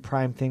when you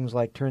prime things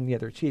like turn the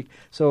other cheek.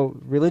 So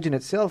religion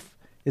itself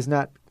is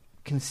not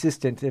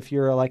consistent. If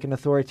you're like an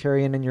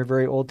authoritarian in your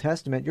very Old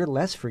Testament, you're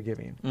less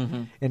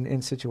forgiving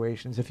in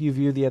situations if you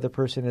view the other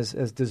person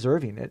as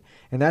deserving it.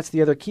 And that's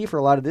the other key for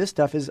a lot of this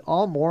stuff, is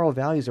all moral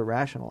values are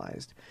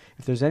rationalized.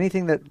 If there's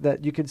anything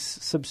that you could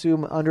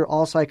subsume under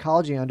all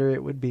psychology under,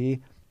 it would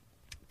be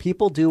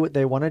people do what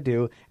they want to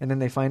do, and then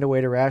they find a way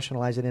to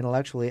rationalize it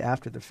intellectually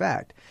after the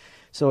fact.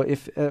 So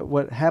if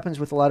what happens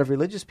with a lot of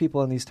religious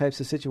people in these types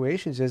of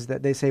situations is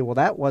that they say, well,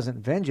 that wasn't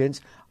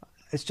vengeance.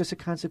 It's just a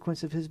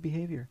consequence of his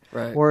behavior.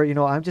 Right. Or,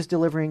 I'm just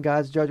delivering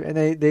God's judgment.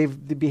 And they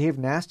behave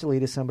nastily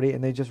to somebody,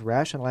 and they just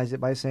rationalize it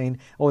by saying,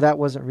 oh, that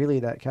wasn't really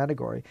that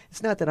category.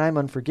 It's not that I'm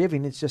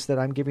unforgiving. It's just that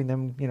I'm giving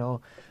them,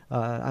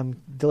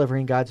 I'm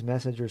delivering God's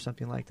message or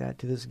something like that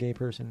to this gay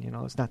person.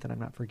 It's not that I'm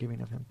not forgiving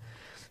of him.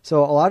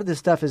 So a lot of this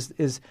stuff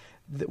is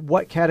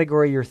what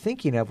category you're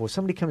thinking of. When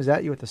somebody comes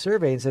at you with a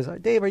survey and says,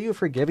 Dave, are you a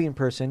forgiving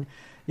person?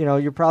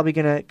 You're probably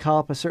going to call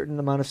up a certain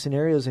amount of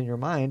scenarios in your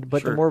mind,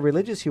 but the more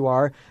religious you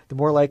are, the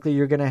more likely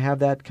you're going to have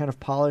that kind of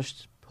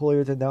polished,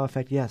 holier-than-thou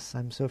effect. Yes,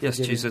 I'm so forgiving.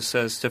 Yes, Jesus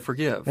says to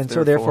forgive. And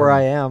so therefore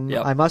I am.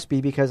 Yep. I must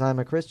be because I'm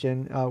a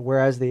Christian,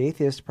 whereas the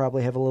atheists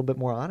probably have a little bit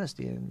more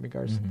honesty in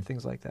regards to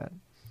things like that.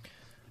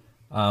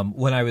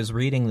 When I was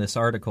reading this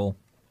article,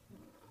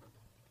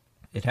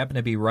 it happened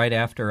to be right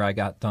after I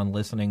got done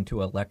listening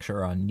to a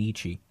lecture on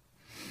Nietzsche.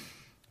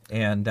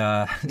 And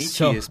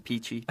Nietzsche is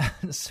peachy.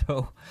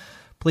 So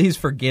please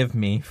forgive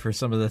me for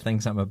some of the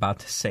things I'm about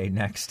to say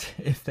next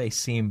if they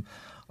seem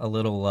a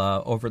little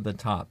over the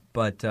top.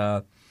 But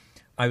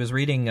I was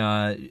reading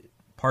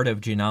part of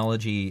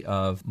Genealogy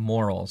of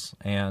Morals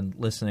and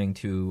listening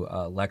to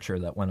a lecture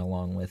that went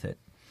along with it.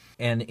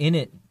 And in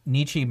it,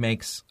 Nietzsche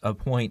makes a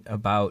point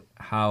about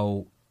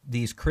how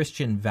these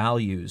Christian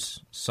values,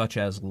 such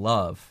as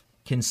love,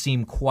 can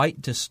seem quite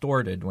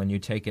distorted when you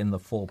take in the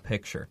full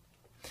picture.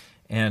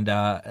 And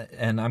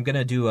I'm going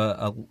to do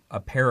a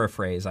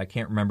paraphrase. I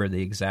can't remember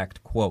the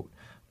exact quote,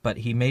 but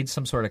he made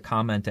some sort of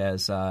comment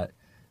as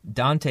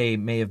Dante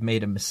may have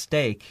made a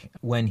mistake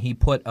when he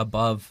put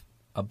above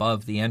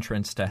the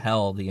entrance to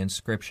hell the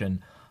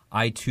inscription,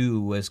 "I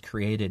too was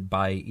created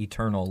by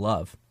eternal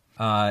love."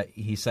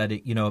 He said,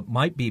 it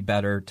might be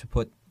better to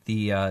put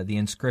the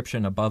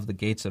inscription above the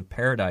gates of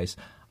paradise,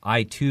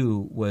 "I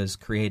too was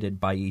created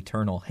by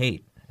eternal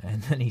hate."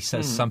 And then he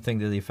says something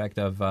to the effect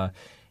of,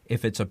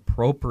 if it's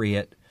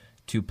appropriate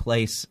to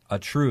place a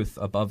truth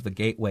above the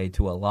gateway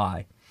to a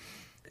lie.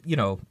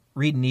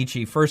 Read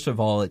Nietzsche, first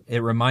of all, it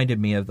reminded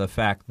me of the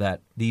fact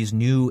that these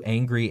new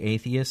angry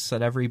atheists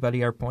that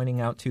everybody are pointing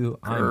out to,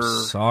 I'm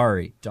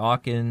sorry,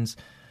 Dawkins,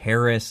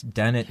 Harris,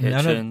 Dennett,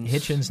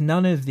 Hitchens,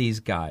 none of these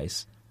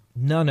guys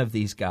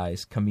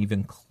come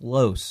even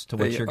close to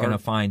what you're going to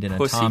find in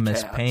a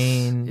Thomas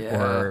Paine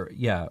or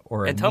a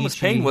Thomas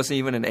Nietzsche. Paine wasn't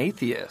even an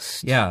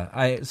atheist.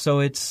 Yeah, so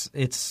it's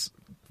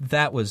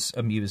that was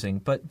amusing.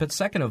 But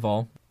second of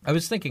all, I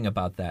was thinking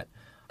about that.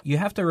 you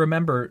have to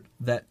remember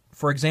that,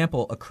 for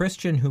example, a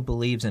Christian who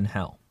believes in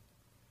hell,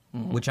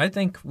 which I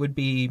think would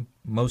be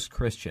most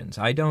Christians.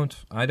 I don't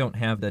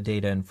have the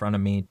data in front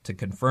of me to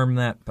confirm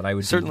that, but I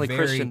would certainly be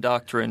very, Christian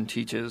doctrine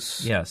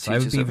teaches. Yes, teaches I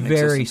would be of an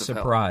very existence of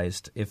hell.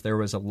 surprised if there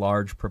was a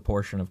large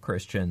proportion of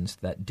Christians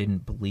that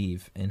didn't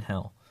believe in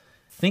hell.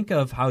 Think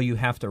of how you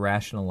have to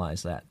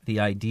rationalize that.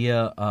 The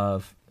idea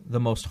of the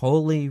most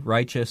holy,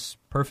 righteous,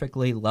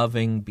 perfectly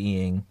loving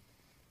being,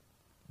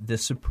 the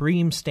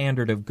supreme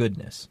standard of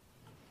goodness,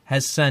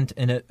 has sent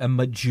a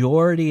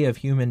majority of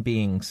human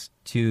beings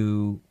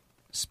to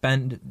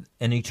spend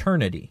an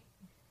eternity,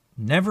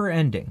 never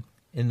ending,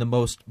 in the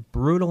most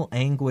brutal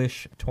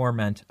anguish,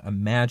 torment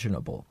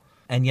imaginable.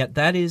 And yet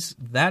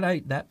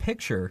that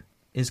picture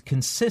is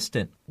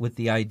consistent with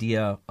the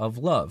idea of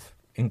love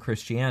in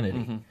Christianity.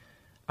 Mm-hmm.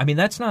 I mean,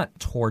 that's not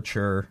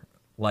torture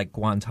like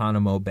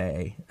Guantanamo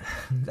Bay.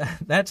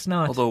 That's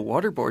not... Although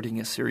waterboarding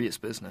is serious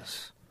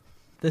business.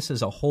 This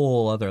is a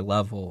whole other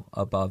level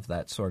above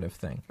that sort of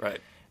thing. Right.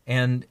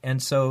 And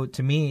so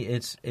to me,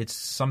 it's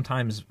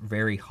sometimes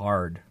very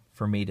hard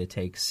for me to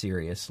take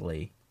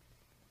seriously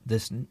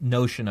this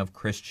notion of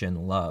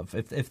Christian love.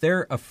 If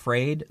they're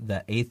afraid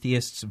that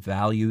atheists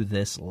value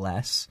this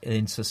less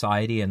in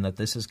society and that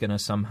this is going to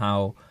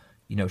somehow,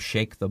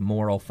 shake the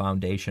moral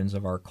foundations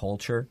of our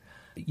culture,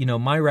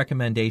 my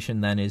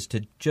recommendation then is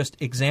to just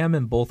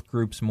examine both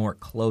groups more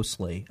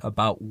closely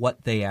about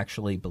what they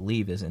actually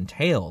believe is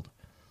entailed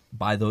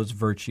by those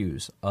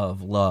virtues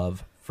of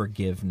love,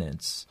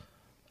 forgiveness,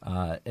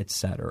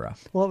 etc.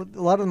 Well,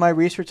 a lot of my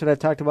research that I've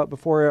talked about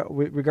before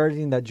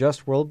regarding that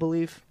just world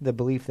belief, the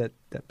belief that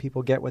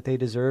people get what they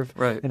deserve,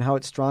 right, and how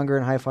it's stronger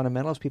in high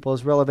fundamentalist people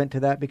is relevant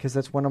to that, because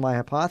that's one of my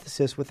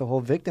hypotheses with the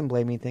whole victim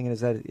blaming thing, is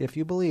that if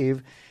you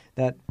believe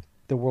that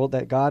the world,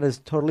 that God is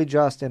totally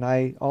just, and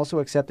I also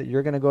accept that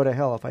you're going to go to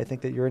hell. If I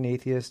think that you're an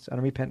atheist,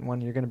 unrepentant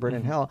one, you're going to burn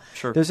in hell.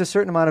 Sure. There's a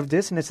certain amount of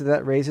dissonance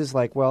that raises,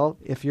 like, well,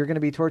 if you're going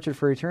to be tortured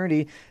for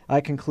eternity, I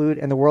conclude,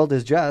 and the world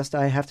is just,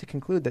 I have to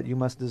conclude that you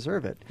must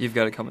deserve it. You've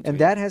got to come into and it.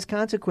 that has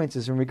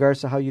consequences in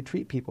regards to how you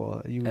treat people.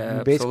 You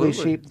basically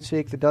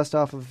shake the dust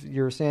off of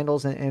your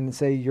sandals and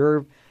say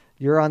you're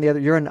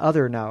an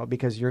other now,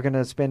 because you're going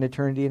to spend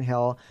eternity in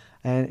hell,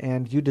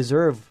 and you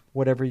deserve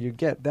whatever you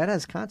get. That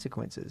has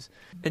consequences.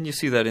 And you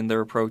see that in their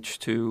approach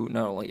to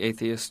not only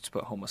atheists,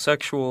 but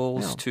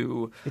homosexuals,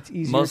 to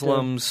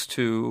Muslims,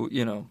 to.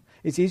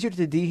 It's easier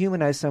to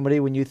dehumanize somebody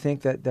when you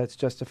think that that's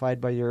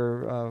justified by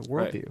your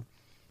worldview. Right.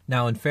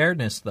 Now, in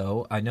fairness,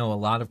 though, I know a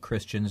lot of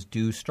Christians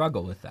do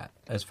struggle with that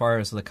as far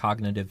as the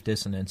cognitive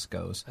dissonance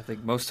goes. I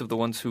think most of the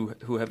ones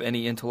who have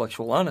any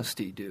intellectual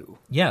honesty do.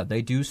 Yeah,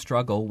 they do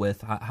struggle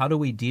with how do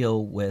we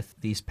deal with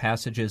these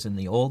passages in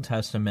the Old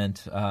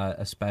Testament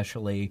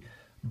especially,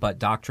 but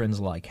doctrines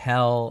like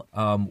hell,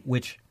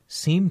 which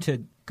seem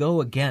to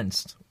go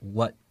against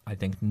what I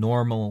think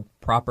normal,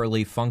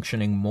 properly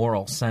functioning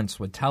moral sense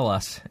would tell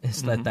us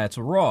is that that's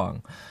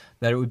wrong.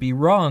 That it would be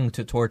wrong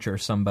to torture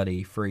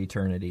somebody for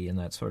eternity and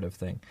that sort of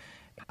thing.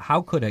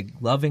 How could a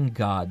loving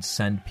God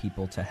send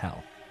people to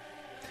hell?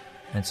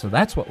 And so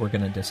that's what we're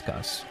going to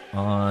discuss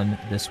on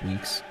this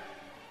week's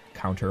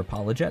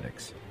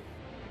Counter-Apologetics.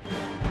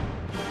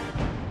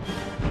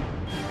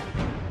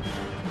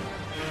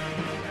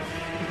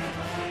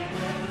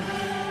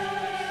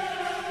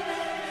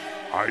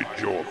 Hide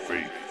your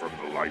faith from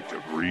the light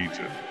of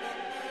reason.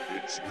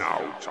 It's now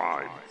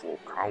time for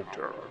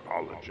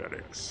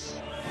Counter-Apologetics.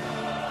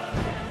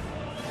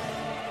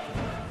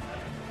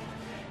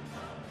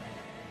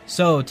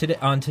 So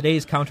on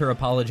today's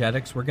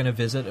Counter-Apologetics, we're going to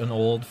visit an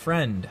old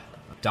friend,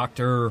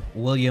 Dr.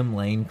 William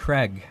Lane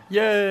Craig.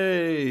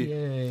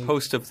 Yay!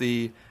 Host of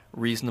the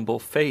Reasonable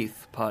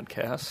Faith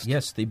podcast.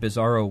 Yes, the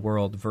Bizarro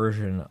World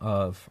version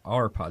of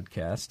our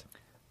podcast.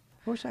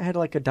 I wish I had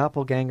like a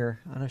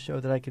doppelganger on a show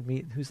that I could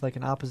meet who's like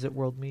an opposite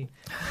world me.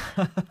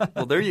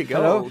 Well, there you go.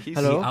 Hello? He's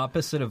The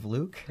opposite of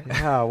Luke?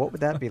 Yeah, what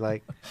would that be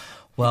like?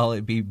 Well,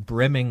 it'd be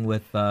brimming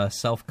with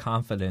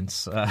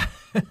self-confidence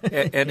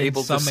and in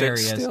able some to sit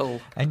areas, still.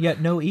 and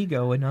yet no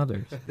ego in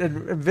others. And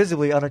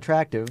visibly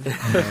unattractive.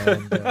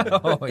 And,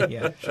 Oh,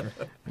 yeah, sure.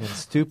 and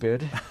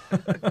stupid.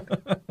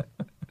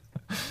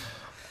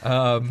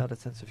 Without a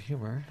sense of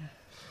humor.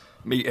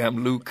 Me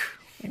am Luke.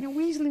 And a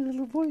Weasley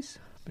little voice.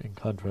 In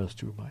contrast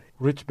to my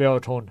rich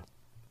baritone.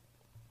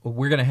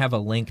 We're going to have a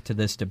link to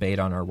this debate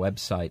on our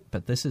website,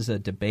 but this is a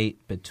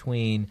debate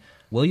between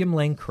William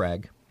Lane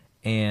Craig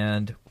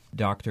and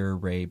Dr.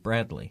 Ray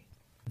Bradley.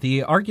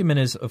 The argument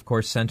is, of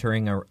course,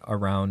 centering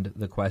around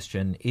the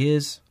question,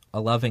 is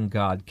a loving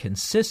God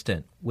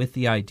consistent with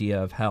the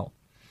idea of hell?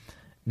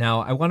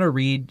 Now, I want to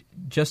read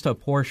just a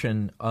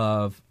portion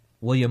of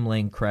William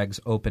Lane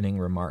Craig's opening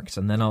remarks,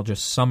 and then I'll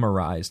just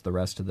summarize the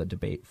rest of the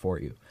debate for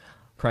you.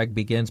 Craig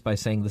begins by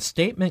saying, the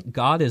statement,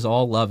 God is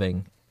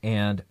all-loving,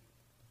 and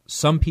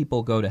some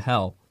people go to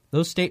hell,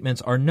 those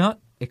statements are not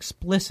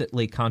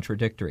explicitly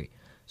contradictory.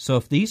 So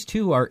if these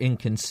two are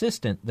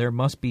inconsistent, there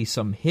must be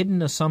some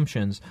hidden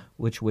assumptions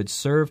which would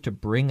serve to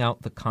bring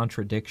out the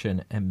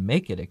contradiction and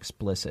make it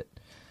explicit.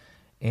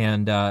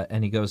 And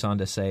he goes on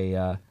to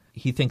say,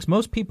 he thinks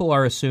most people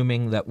are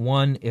assuming that,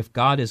 one, if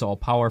God is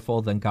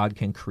all-powerful, then God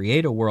can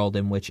create a world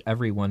in which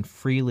everyone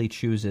freely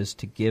chooses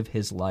to give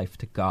his life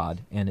to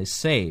God and is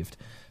saved.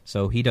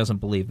 So he doesn't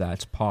believe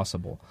that's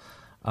possible.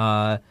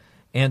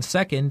 And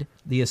second,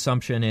 the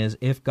assumption is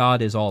if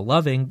God is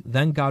all-loving,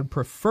 then God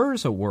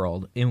prefers a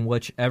world in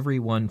which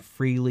everyone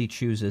freely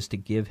chooses to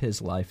give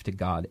his life to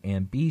God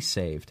and be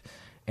saved.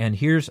 And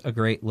here's a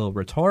great little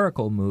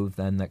rhetorical move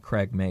then that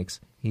Craig makes.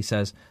 He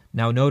says,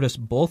 now notice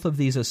both of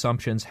these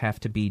assumptions have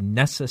to be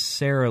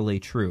necessarily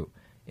true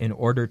in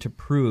order to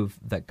prove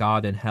that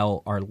God and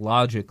hell are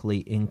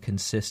logically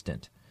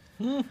inconsistent.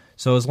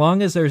 So as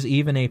long as there's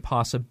even a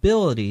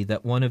possibility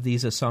that one of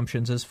these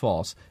assumptions is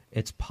false,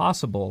 it's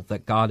possible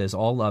that God is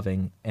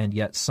all-loving, and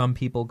yet some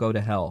people go to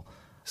hell.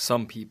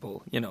 Some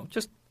people,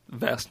 just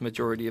vast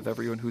majority of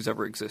everyone who's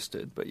ever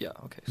existed. But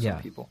some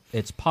people.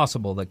 It's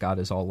possible that God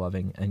is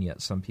all-loving, and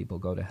yet some people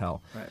go to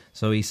hell. Right.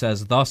 So he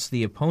says, thus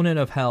the opponent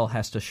of hell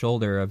has to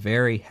shoulder a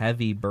very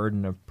heavy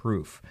burden of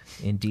proof.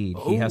 Indeed,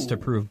 he has to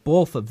prove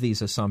both of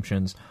these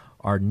assumptions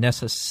are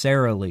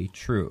necessarily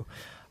true.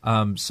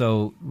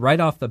 So right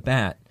off the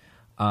bat,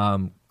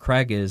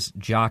 Craig is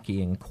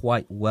jockeying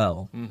quite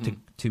well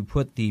to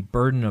put the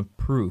burden of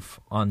proof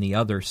on the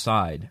other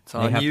side. It's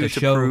on you to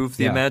prove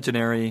the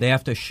imaginary. They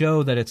have to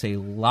show that it's a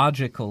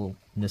logical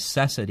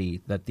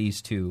necessity that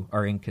these two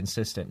are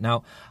inconsistent.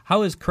 Now,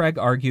 how does Craig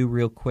argue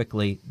real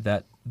quickly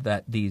that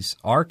these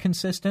are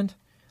consistent?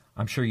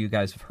 I'm sure you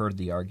guys have heard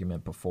the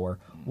argument before.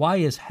 Why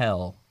is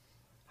hell?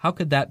 How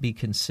could that be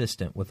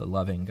consistent with a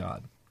loving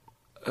God?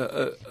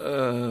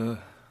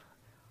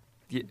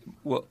 Yeah,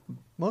 well,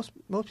 most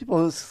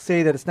people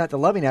say that it's not the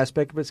loving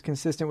aspect, but it's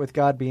consistent with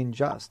God being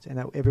just and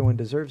that everyone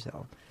deserves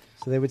hell.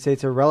 So they would say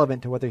it's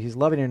irrelevant to whether he's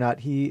loving or not.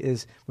 He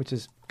is, which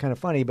is kind of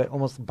funny, but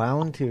almost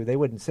bound to. They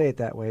wouldn't say it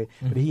that way,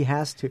 but he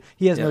has to.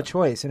 He has no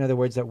choice. In other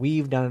words, that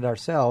we've done it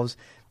ourselves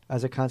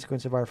as a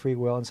consequence of our free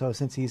will. And so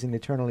since he's an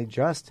eternally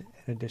just,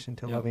 in addition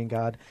to loving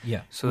God,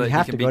 so we that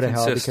have he to can go be to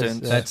hell.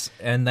 consistent. Because,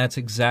 that's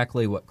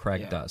exactly what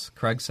Craig does.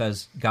 Craig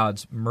says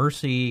God's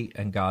mercy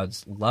and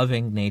God's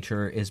loving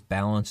nature is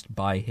balanced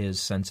by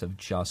his sense of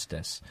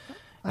justice.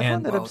 I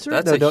find that absurd,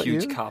 that's though, a don't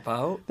huge you?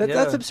 cop-out.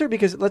 That's absurd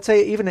because, let's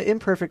say, even an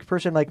imperfect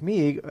person like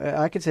me,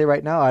 I could say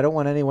right now, I don't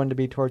want anyone to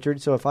be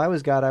tortured. So if I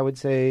was God, I would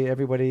say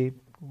everybody,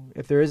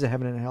 if there is a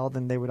heaven and a hell,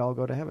 then they would all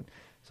go to heaven.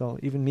 So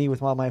even me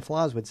with all my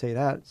flaws would say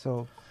that.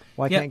 So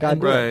why can't God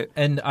do it?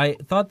 And I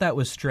thought that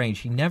was strange.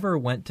 He never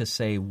went to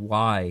say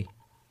why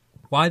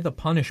the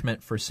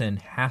punishment for sin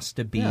has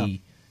to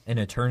be an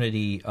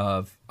eternity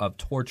of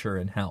torture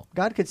in hell.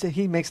 God could say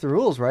he makes the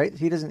rules, right?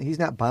 He's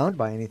not bound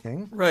by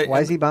anything. Right. Why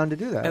is he bound to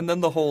do that? And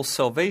then the whole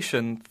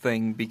salvation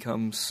thing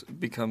becomes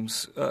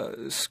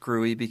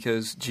screwy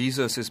because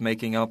Jesus is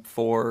making up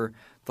for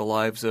the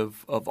lives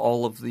of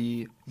all of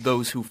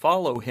those who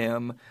follow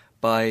him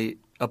by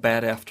a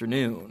bad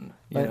afternoon.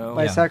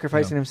 By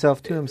sacrificing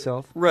himself to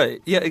himself.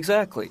 Right. Yeah,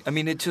 exactly. I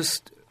mean, it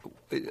just...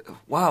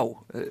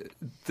 Wow,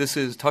 this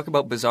is talk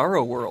about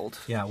bizarro world.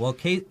 Yeah, well,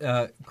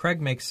 Craig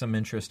makes some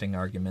interesting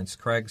arguments.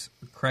 Craig,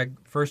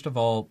 first of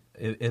all,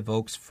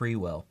 evokes free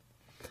will.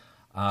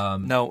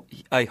 Now,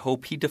 I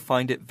hope he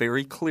defined it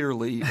very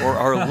clearly, or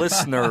our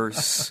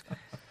listeners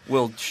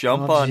will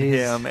jump on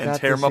him and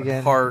tear him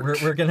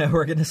apart. We're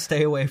gonna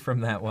stay away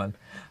from that one.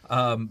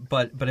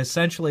 But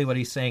essentially, what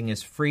he's saying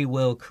is free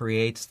will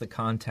creates the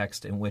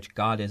context in which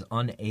God is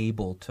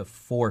unable to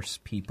force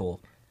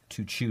people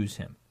to choose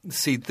him.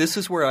 See, this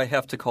is where I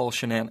have to call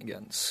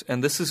shenanigans.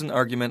 And this is an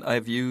argument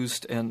I've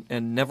used and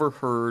never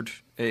heard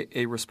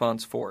a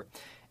response for.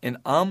 An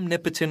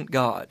omnipotent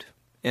God,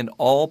 an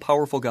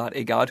all-powerful God,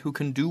 a God who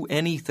can do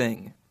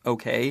anything,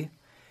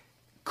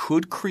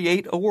 could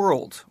create a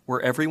world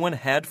where everyone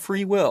had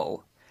free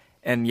will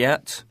and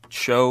yet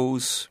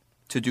chose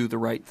to do the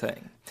right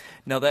thing.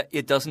 Now, that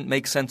it doesn't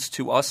make sense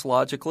to us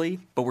logically,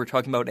 but we're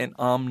talking about an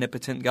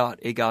omnipotent God,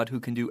 a God who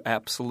can do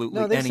absolutely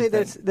anything. No,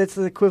 they say that's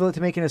the equivalent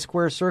to making a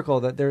square circle,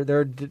 that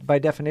they're by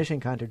definition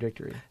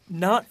contradictory.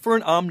 Not for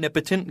an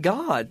omnipotent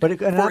God. But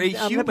for a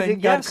human,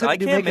 yes, I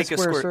can't make a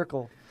square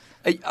circle.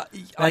 I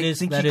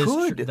think he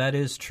could. That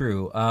is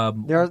true.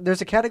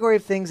 There's a category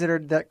of things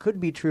that could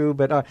be true,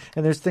 but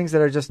and there's things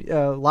that are just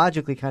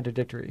logically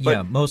contradictory.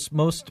 Yeah,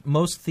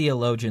 most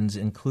theologians,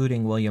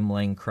 including William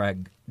Lane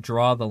Craig,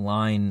 draw the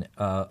line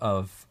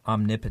of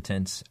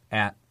omnipotence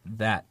at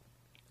that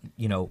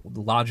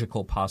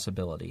logical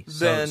possibility.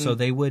 So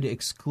they would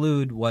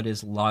exclude what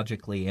is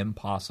logically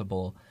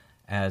impossible.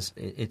 As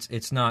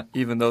it's not,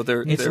 even though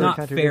it's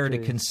not fair to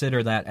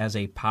consider that as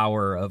a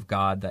power of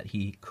God that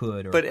he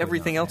could. Or but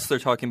everything else they're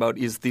talking about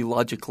is the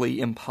logically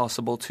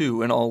impossible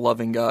too. An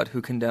all-loving God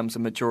who condemns a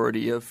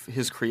majority of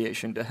his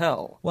creation to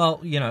hell.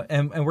 Well,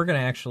 and we're going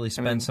to actually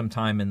spend some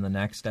time in the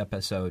next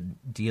episode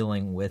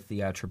dealing with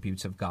the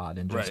attributes of God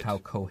and just how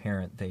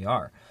coherent they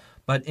are.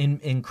 But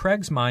in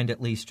Craig's mind,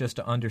 at least, just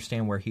to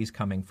understand where he's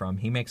coming from,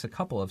 he makes a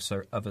couple of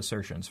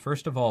assertions.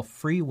 First of all,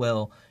 free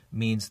will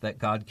means that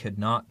God could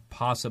not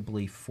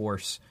possibly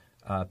force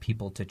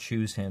people to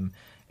choose him.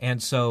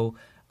 And so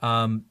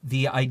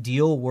The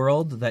ideal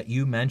world that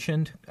you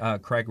mentioned,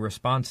 Craig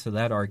responds to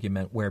that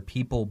argument where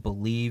people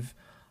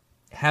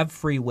have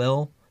free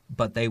will,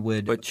 but they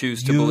would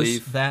choose to use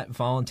believe that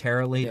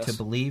voluntarily Yes. to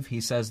believe.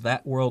 He says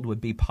that world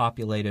would be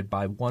populated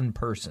by one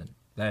person,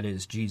 that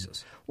is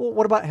Jesus. Well,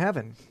 what about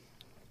heaven?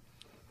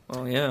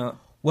 Oh, yeah.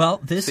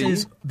 Well, this See?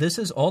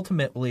 is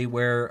ultimately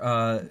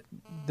where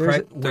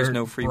There's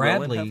no free will in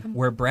Bradley heaven?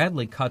 where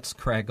Bradley cuts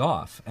Craig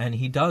off, and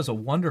he does a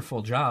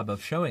wonderful job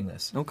of showing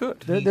this. Oh,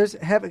 good. There's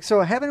heaven.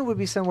 So heaven would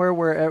be somewhere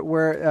where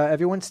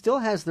everyone still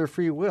has their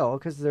free will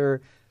because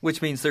they're. Which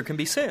means there can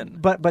be sin.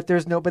 But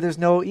there's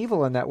no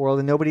evil in that world,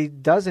 and nobody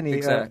does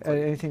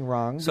Exactly. anything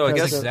wrong. So I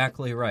because guess- That's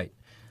exactly right.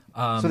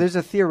 so there's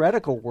a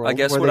theoretical world. I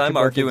guess where what they I'm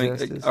could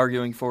both exist.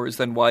 arguing for is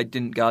then why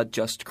didn't God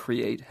just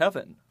create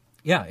heaven?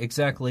 Yeah,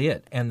 exactly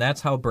it. And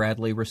that's how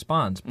Bradley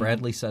responds.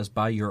 Bradley says,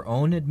 by your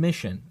own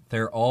admission,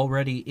 there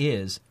already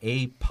is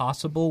a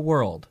possible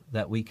world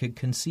that we could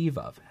conceive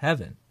of,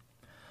 heaven,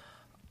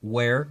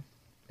 where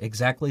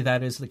exactly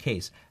that is the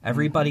case.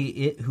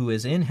 Everybody who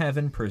is in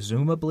heaven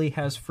presumably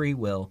has free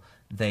will.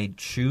 They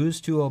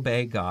choose to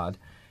obey God,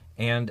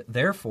 and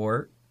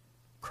therefore,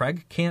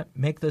 Craig can't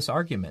make this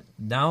argument.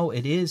 Now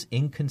it is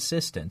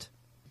inconsistent.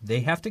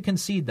 They have to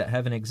concede that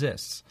heaven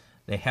exists.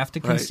 They have to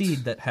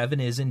concede that heaven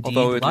is indeed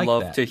Although I'd like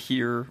love that. to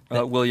hear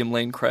William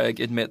Lane Craig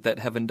admit that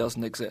heaven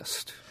doesn't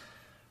exist.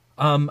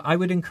 I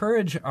would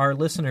encourage our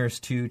listeners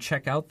to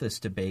check out this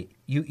debate.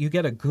 You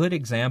get a good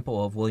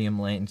example of William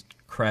Lane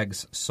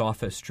Craig's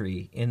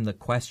sophistry in the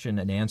question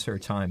and answer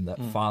time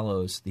that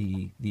follows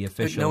the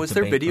official Now, is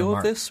there debate video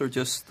remarks. of this or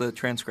just the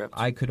transcript?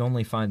 I could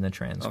only find the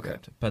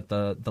transcript, but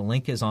the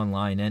link is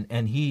online,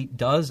 and he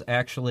does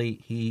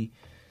actually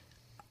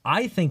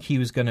I think he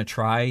was going to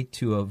try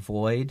to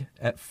avoid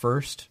at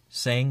first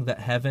saying that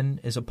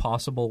heaven is a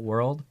possible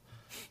world.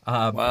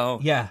 Wow.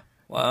 Yeah.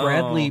 Wow.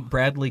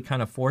 Bradley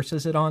kind of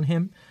forces it on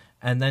him,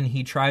 and then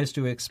he tries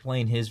to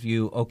explain his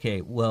view.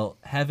 Okay, well,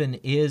 heaven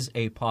is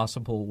a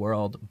possible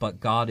world, but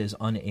God is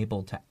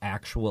unable to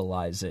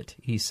actualize it,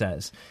 he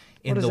says,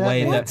 in does the that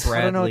way mean? that Bradley.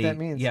 I don't know what that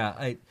means.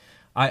 Yeah,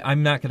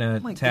 I'm not going Oh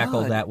to my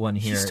tackle God. that one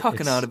here. He's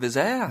talking out of his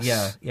ass.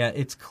 Yeah,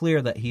 it's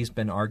clear that he's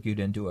been argued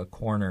into a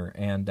corner,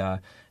 and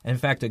in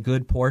fact, a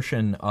good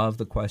portion of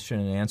the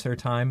question and answer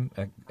time,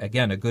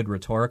 again, a good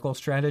rhetorical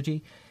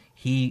strategy.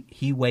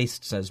 He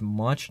wastes as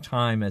much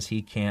time as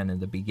he can in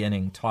the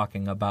beginning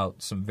talking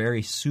about some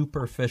very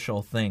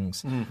superficial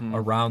things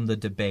around the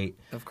debate,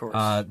 Of course.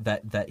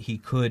 that he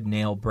could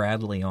nail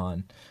Bradley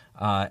on,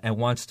 and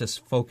wants to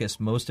focus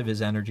most of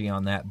his energy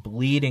on that,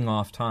 bleeding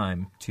off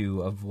time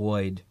to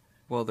avoid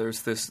Well,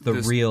 there's this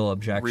real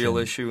objection. real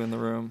issue in the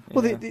room.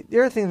 Well, Yeah. the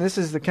other thing, this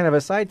is the kind of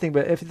a side thing,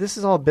 but if this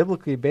is all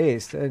biblically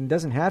based, and it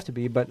doesn't have to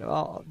be, but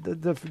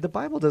the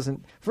Bible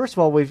doesn't. First of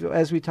all,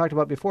 as we talked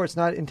about before, it's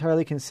not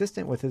entirely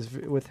consistent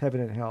with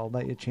heaven and hell.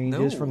 That it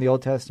changes No. from the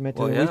Old Testament.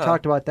 Well, and yeah. we've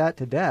talked about that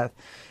to death.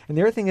 And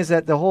the other thing is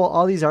that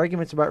all these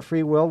arguments about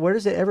free will. Where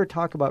does it ever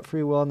talk about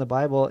free will in the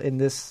Bible in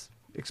this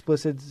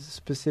explicit,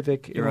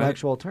 specific You're right.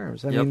 intellectual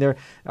terms? I Yep. mean,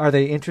 are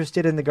they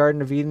interested in the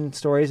Garden of Eden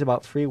stories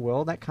about free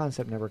will? That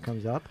concept never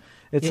comes up.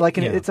 It's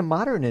it's a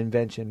modern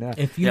invention.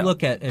 If you Yeah.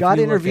 look at God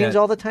intervenes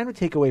all the time to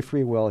take away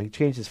free will. He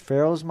changes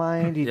Pharaoh's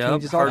mind. He Yep,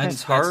 changes all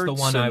hardens kinds. That's the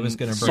one I was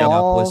going to hearts bring and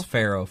up was Saul.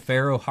 Pharaoh.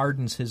 Pharaoh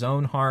hardens his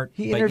own heart.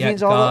 He but yet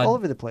intervenes God, all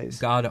over the place.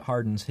 God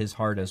hardens his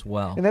heart as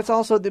well. And that's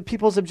also the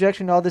people's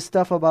objection to all this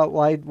stuff about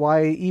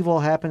why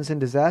evil happens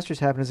and disasters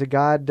happen is that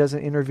God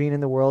doesn't intervene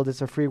in the world.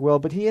 It's a free will,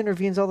 but He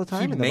intervenes all the time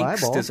He in the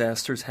makes Bible.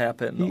 disasters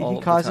happen all He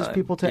the causes time.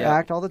 people to Yeah.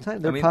 act all the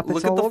time. They're I mean, puppets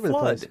look at all the over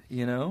flood, the place.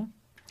 you know?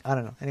 I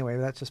don't know. Anyway,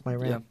 that's just my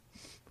rant.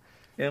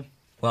 Yeah.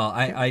 Well,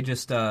 I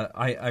just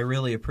I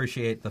really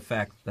appreciate the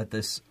fact that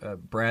this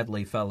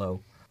Bradley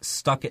fellow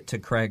stuck it to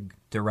Craig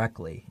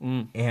directly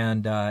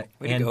and to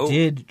go.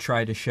 did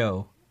try to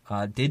show,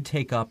 did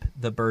take up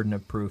the burden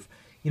of proof.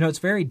 You know, it's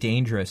very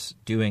dangerous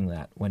doing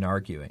that when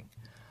arguing.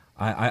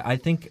 I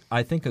think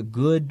a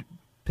good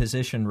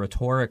position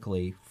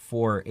rhetorically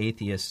for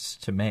atheists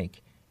to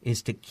make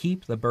is to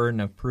keep the burden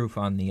of proof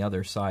on the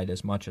other side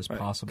as much as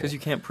possible. Because you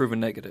can't prove a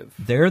negative.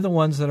 They're the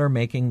ones that are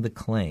making the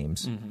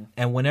claims.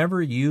 And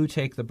whenever you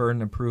take the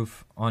burden of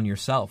proof on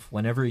yourself,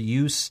 whenever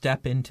you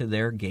step into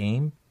their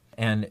game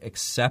and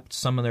accept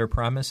some of their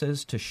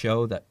premises to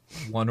show that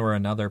one or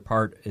another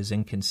part is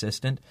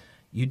inconsistent,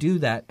 you do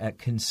that at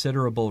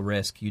considerable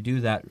risk. You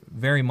do that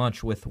very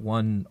much with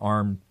one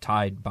arm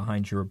tied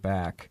behind your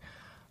back.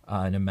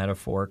 In a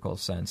metaphorical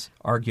sense,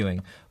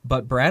 arguing.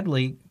 But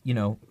Bradley,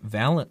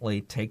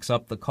 valiantly takes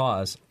up the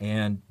cause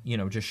and,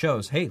 just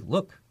shows, hey,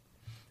 look,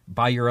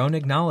 by your own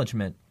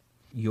acknowledgement,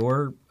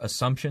 your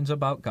assumptions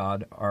about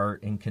God are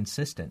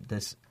inconsistent.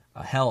 This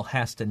hell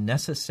has to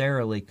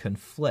necessarily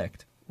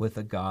conflict with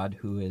a God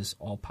who is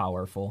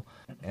all-powerful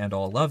and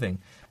all-loving.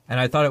 And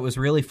I thought it was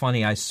really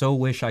funny. I so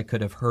wish I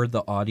could have heard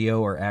the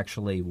audio or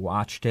actually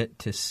watched it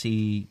to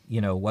see,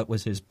 what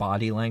was his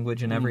body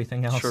language and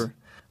everything else. Sure.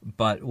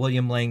 But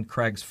William Lane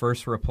Craig's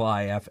first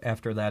reply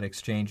after that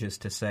exchange is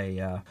to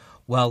say,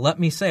 well, let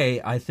me say,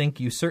 I think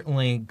you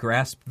certainly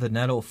grasped the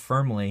nettle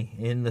firmly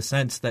in the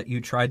sense that you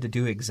tried to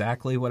do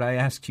exactly what I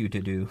asked you to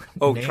do.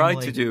 Oh,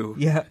 tried to do.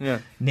 Yeah.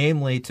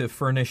 Namely, to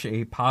furnish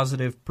a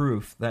positive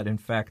proof that, in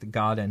fact,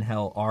 God and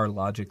hell are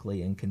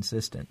logically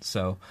inconsistent.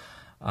 So,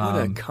 what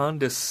a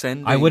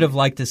condescending... I would have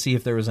liked to see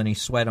if there was any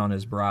sweat on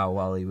his brow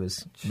while he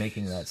was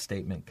making that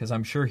statement, because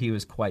I'm sure he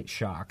was quite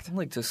shocked. I'd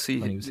like to see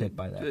when he was hit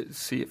by that.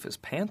 See if his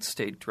pants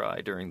stayed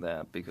dry during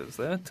that, because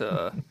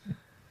that...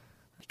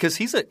 Because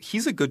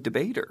he's a good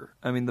debater.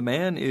 I mean, the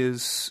man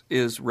is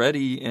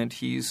ready, and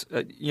he's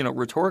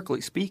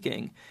rhetorically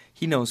speaking,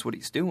 he knows what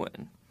he's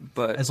doing.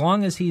 But as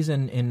long as he's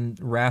in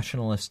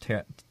rationalist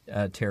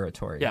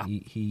territory, yeah.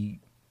 he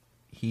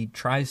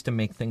tries to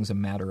make things a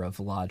matter of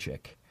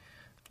logic,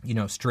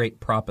 straight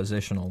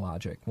propositional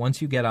logic.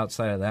 Once you get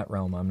outside of that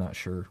realm, I'm not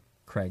sure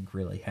Craig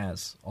really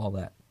has all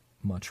that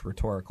much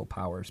rhetorical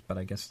powers. But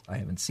I guess I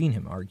haven't seen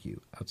him argue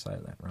outside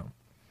of that realm.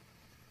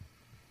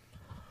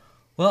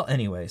 Well,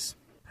 anyways.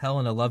 Hell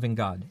and a loving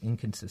God,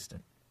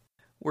 inconsistent.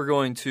 We're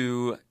going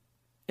to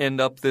end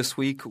up this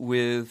week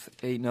with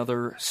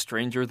another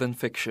Stranger Than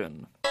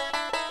Fiction.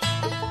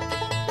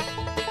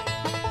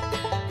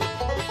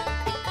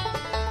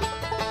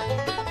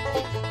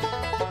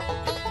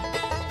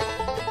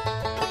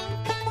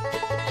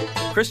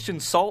 Christian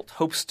Salt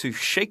hopes to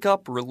shake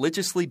up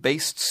religiously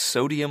based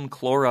sodium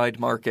chloride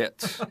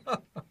market.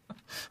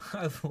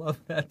 I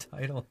love that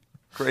title.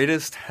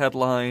 Greatest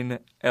headline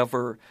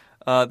ever.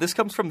 This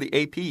comes from the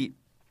AP.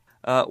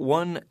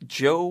 One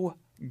Joe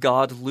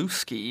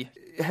Godlewski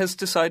has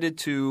decided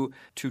to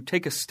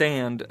take a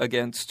stand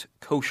against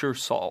kosher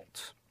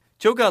salt.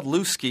 Joe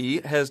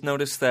Godlewski has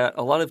noticed that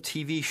a lot of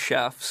TV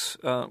chefs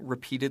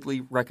repeatedly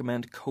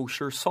recommend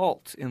kosher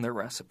salt in their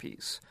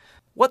recipes.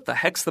 What the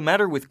heck's the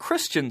matter with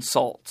Christian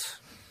salt?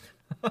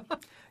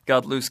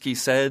 Godlewski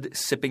said,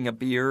 sipping a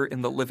beer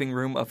in the living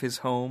room of his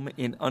home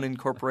in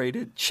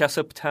unincorporated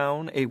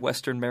Chesaptown, a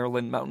western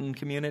Maryland mountain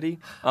community.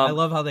 I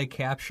love how they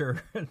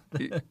capture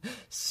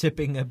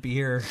sipping a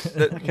beer.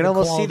 I can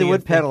almost see the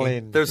wood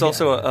pedaling. There's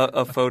also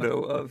a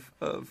photo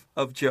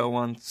of Joe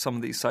on some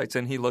of these sites,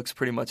 and he looks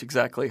pretty much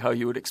exactly how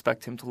you would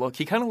expect him to look.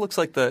 He kind of looks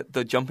like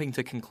the jumping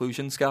to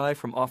conclusions guy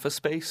from Office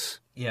Space.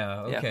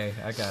 Yeah, okay,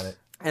 yeah. I got it.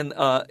 And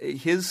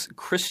his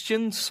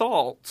Christian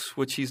salt,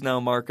 which he's now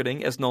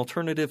marketing as an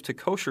alternative to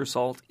kosher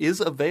salt, is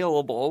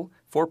available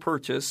for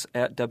purchase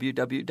at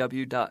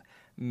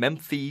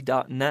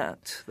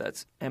www.memphi.net.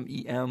 That's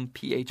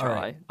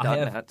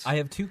MEMPHI.net. I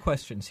have two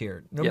questions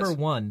here. Number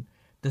one,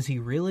 does he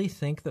really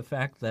think the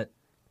fact that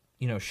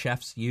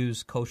chefs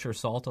use kosher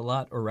salt a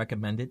lot or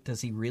recommend it, does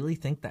he really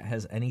think that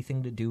has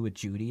anything to do with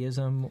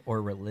Judaism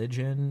or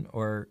religion?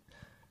 Or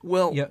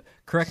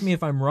correct me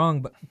if I'm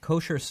wrong, but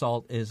kosher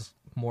salt is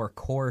more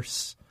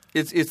coarse.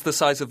 It's the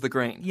size of the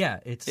grain. Yeah,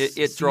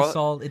 it's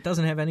salt. It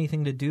doesn't have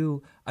anything to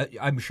do.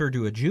 I'm sure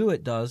to a Jew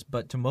it does,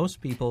 but to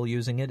most people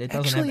using it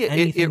doesn't have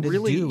anything to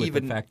do with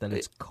the fact that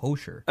it's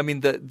kosher. I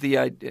mean, the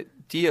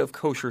idea of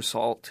kosher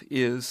salt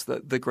is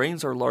that the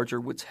grains are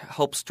larger, which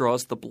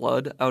draws the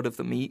blood out of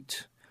the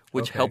meat,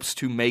 which helps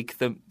to make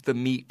the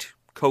meat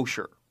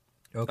kosher.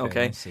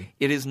 Okay. I see.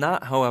 It is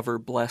not, however,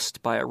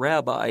 blessed by a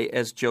rabbi,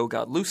 as Joe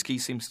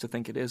Godlewski seems to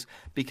think it is,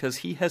 because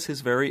he has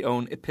his very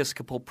own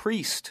Episcopal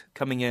priest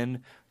coming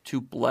in to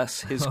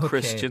bless his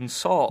Christian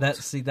salt.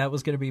 That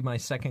was going to be my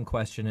second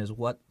question, is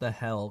what the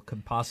hell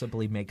could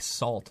possibly make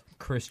salt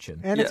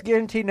Christian? And it's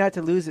guaranteed not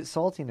to lose its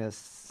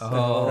saltiness.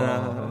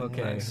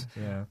 Okay. Nice.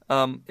 Yeah.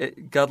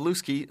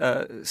 Godlewski,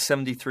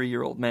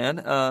 73-year-old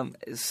man,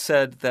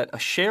 said that a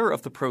share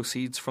of the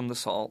proceeds from the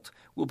salt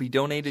will be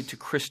donated to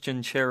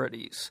Christian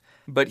charities,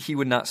 but he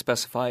would not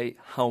specify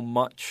how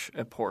much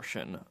a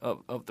portion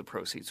of the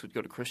proceeds would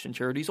go to Christian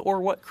charities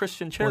or what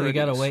Christian charities. Well, you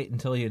got to wait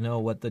until you know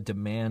what the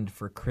demand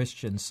for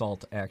Christian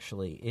salt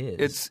actually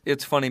is.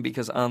 It's funny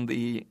because on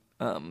the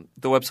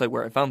website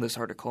where I found this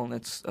article, and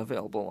it's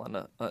available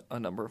on a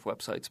number of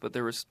websites, but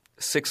there was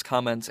 6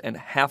 comments, and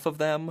half of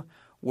them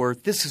were,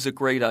 "This is a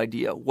great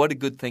idea. What a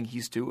good thing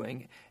he's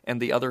doing," and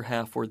the other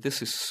half were,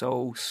 "This is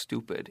so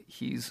stupid.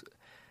 He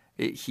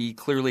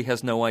clearly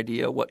has no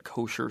idea what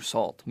kosher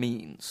salt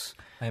means."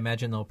 I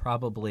imagine they'll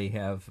probably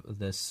have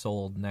this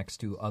sold next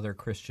to other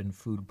Christian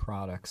food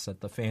products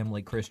at the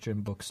family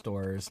Christian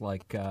bookstores,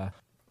 like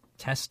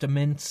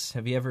Testaments.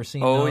 Have you ever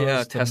seen those? Oh, yeah,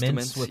 the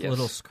Testaments mints with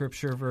little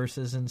scripture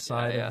verses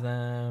inside of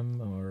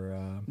them?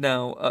 Or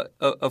Now,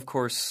 of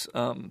course,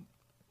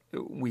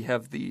 we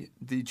have the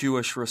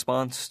Jewish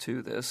response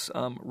to this.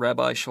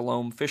 Rabbi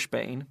Shalom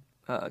Fishbane,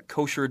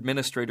 kosher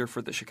administrator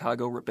for the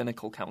Chicago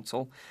Rabbinical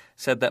Council,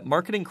 said that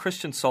marketing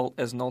Christian salt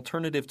as an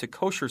alternative to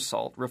kosher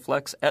salt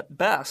reflects, at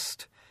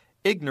best,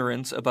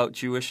 ignorance about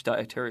Jewish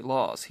dietary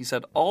laws. He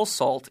said all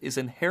salt is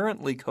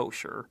inherently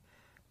kosher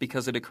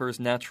because it occurs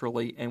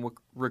naturally and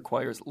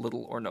requires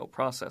little or no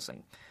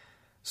processing.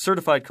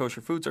 Certified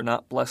kosher foods are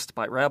not blessed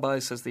by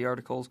rabbis, says the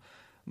article,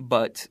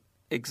 but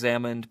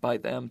examined by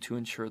them to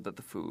ensure that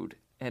the food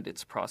and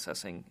its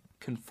processing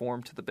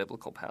conform to the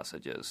biblical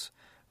passages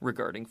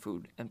regarding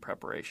food and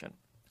preparation.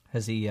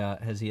 Has he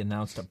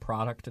announced a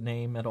product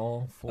name at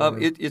all for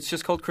It's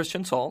just called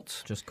Christian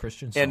Salt. just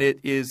Christian Salt? And it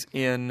is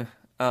in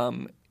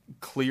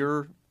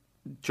clear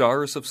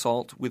jars of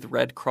salt with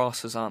red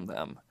crosses on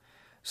them.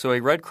 So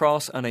a red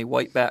cross on a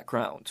white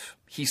background.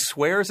 He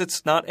swears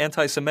it's not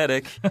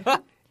anti-Semitic,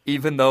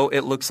 even though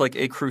it looks like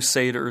a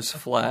Crusaders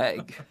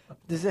flag.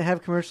 Does it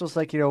have commercials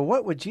like,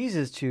 what would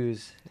Jesus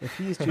choose if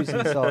he's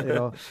choosing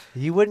salt?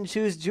 He wouldn't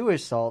choose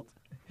Jewish salt,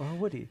 or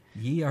would he?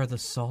 Ye are the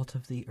salt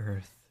of the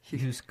earth.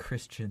 Use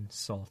Christian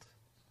salt.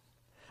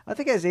 I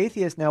think as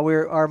atheists now,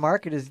 our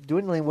market is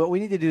dwindling. What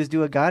we need to do is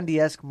do a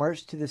Gandhi-esque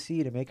march to the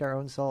sea to make our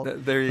own salt.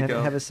 There you and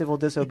go. Have a civil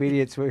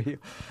disobedience where you.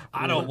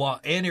 I don't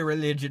want any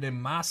religion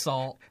in my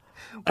salt.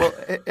 Well,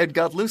 Ed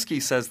Godlewski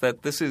says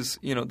that this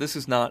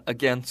is not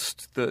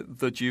against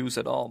the Jews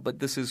at all, but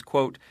this is,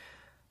 quote,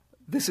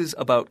 this is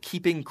about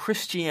keeping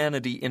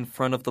Christianity in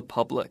front of the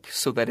public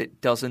so that it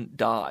doesn't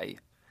die.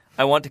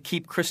 I want to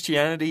keep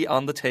Christianity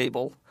on the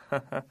table,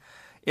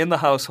 in the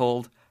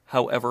household,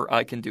 however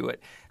I can do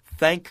it.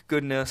 Thank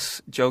goodness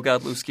Joe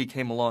Godlewski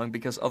came along,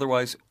 because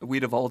otherwise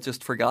we'd have all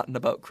just forgotten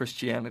about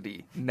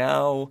Christianity.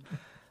 Now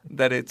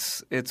that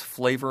it's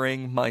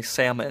flavoring my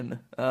salmon,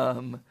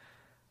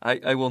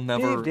 I will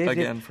never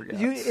again forget.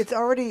 It's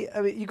already.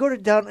 You go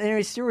down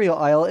any cereal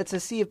aisle, it's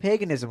a sea of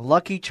paganism.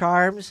 Lucky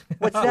Charms.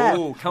 What's that?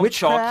 Oh, Count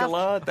Witchcraft?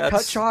 Chocula.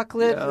 Cut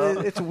chocolate.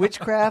 Yeah. It's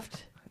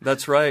witchcraft.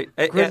 That's right.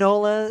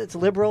 Granola. It's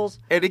liberals.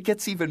 And it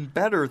gets even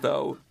better,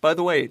 though. By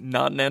the way,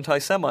 not an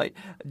anti-Semite.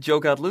 Joe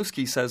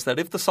Godlewski says that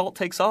if the salt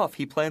takes off,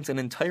 he plans an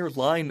entire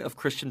line of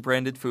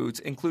Christian-branded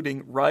foods,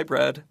 including rye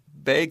bread,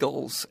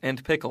 bagels,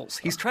 and pickles.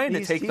 He's trying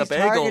to take the bagels. He's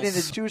targeting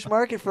the Jewish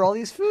market for all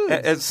these foods.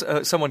 As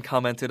someone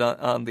commented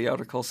on the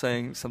article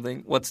saying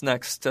something, what's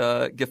next?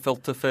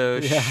 Gefilte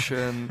fish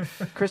and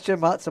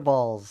Christian matzo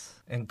balls.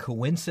 And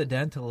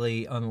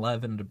coincidentally,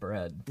 unleavened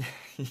bread.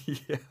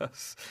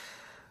 Yes.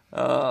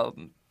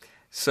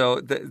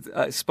 So the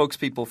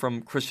spokespeople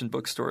from Christian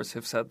bookstores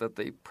have said that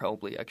they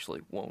probably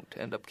actually won't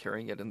end up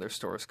carrying it in their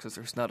stores because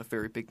there's not a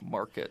very big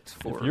market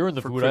for. If you're in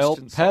the for food aisle,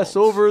 Christian pass salts.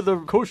 over the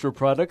kosher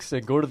products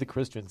and go to the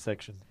Christian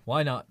section.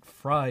 Why not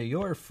fry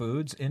your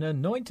foods in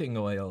anointing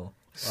oil?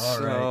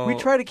 All right. We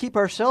try to keep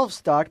ourselves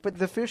stocked, but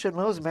the fish and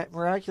loaves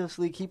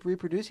miraculously keep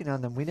reproducing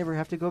on them. We never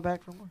have to go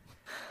back for more.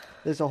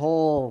 There's a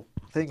whole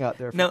thing out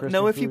there for Christian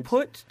Now, if foods. you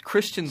put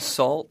Christian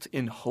salt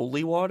in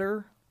holy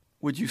water,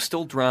 would you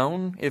still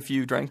drown if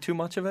you drank too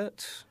much of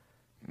it?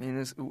 I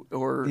mean,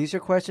 These are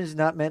questions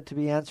not meant to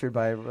be answered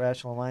by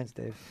rational minds,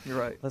 Dave. You're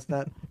right. Let's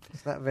not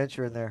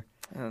venture in there.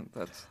 Yeah,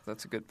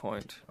 that's a good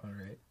point. All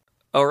right.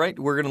 All right,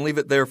 we're going to leave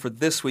it there for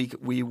this week.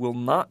 We will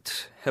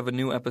not have a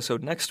new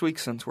episode next week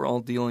since we're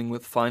all dealing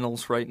with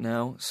finals right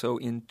now. So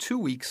in 2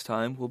 weeks'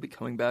 time, we'll be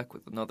coming back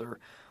with another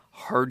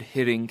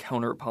hard-hitting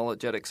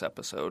counter-apologetics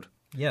episode.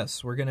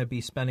 Yes, we're going to be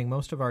spending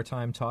most of our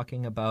time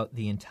talking about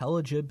the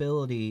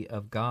intelligibility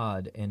of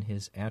God and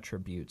his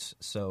attributes.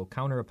 So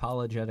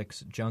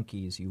counter-apologetics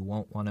junkies, you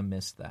won't want to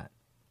miss that.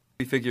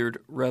 We figured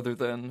rather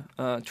than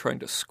trying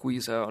to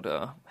squeeze out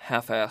a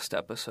half-assed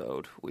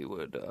episode, we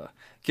would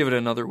give it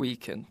another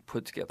week and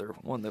put together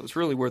one that was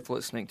really worth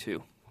listening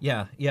to.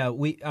 Yeah.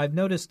 I've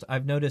noticed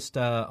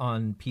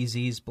on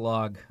PZ's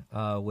blog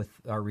with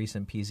our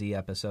recent PZ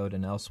episode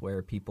and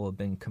elsewhere, people have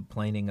been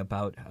complaining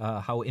about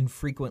how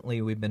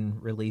infrequently we've been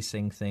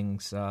releasing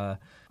things.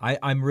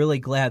 I'm really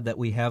glad that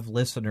we have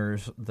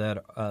listeners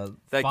that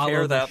follow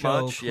care the that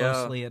show much.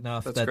 closely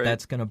enough That's that great.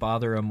 that's going to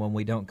bother them when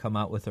we don't come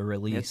out with a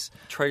release.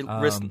 Try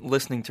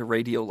listening to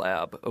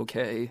Radiolab,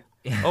 okay?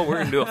 Oh, we're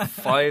going to do a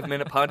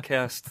 5-minute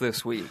podcast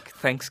this week.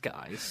 Thanks,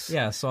 guys.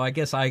 Yeah, so I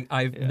guess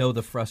I know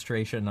the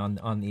frustration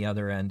on the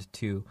other end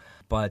too,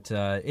 but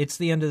it's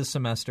the end of the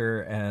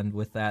semester, and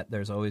with that,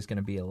 there's always going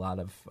to be a lot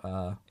of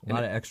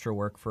extra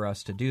work for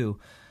us to do.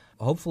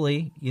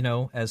 Hopefully,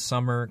 as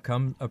summer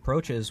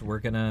approaches, we're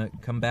going to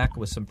come back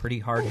with some pretty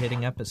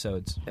hard-hitting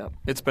episodes. Yeah,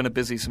 it's been a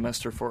busy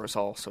semester for us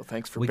all, so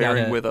thanks for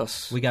bearing with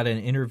us. We got an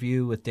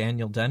interview with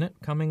Daniel Dennett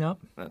coming up.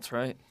 That's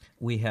right.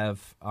 We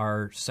have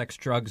our Sex,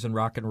 Drugs, and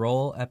Rock and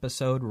Roll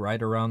episode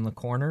right around the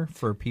corner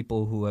for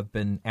people who have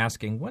been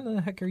asking, when the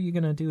heck are you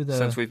going to do the...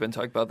 Since we've been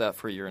talking about that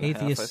for a year and a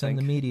half, I Atheists think. and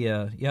the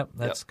Media. Yep,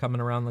 that's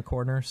coming around the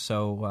corner.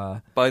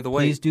 So by the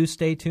way, please do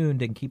stay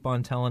tuned and keep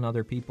on telling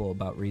other people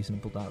about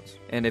Reasonable Doubts.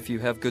 And if you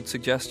have good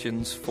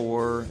suggestions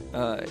for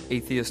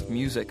atheist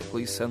music,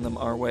 please send them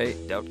our way,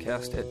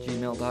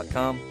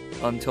 doubtcast@gmail.com.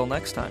 Until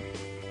next time.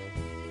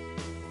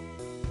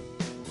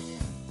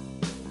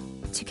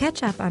 To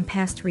catch up on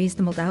past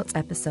Reasonable Doubts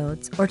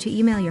episodes or to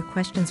email your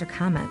questions or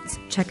comments,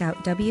 check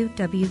out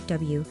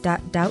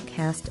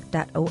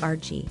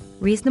www.doubtcast.org.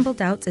 Reasonable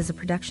Doubts is a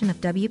production of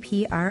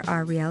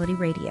WPRR Reality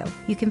Radio.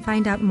 You can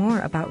find out more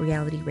about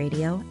Reality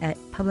Radio at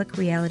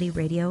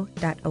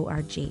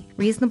publicrealityradio.org.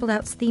 Reasonable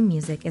Doubts theme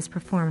music is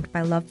performed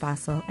by Love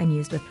Fossil and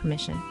used with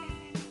permission.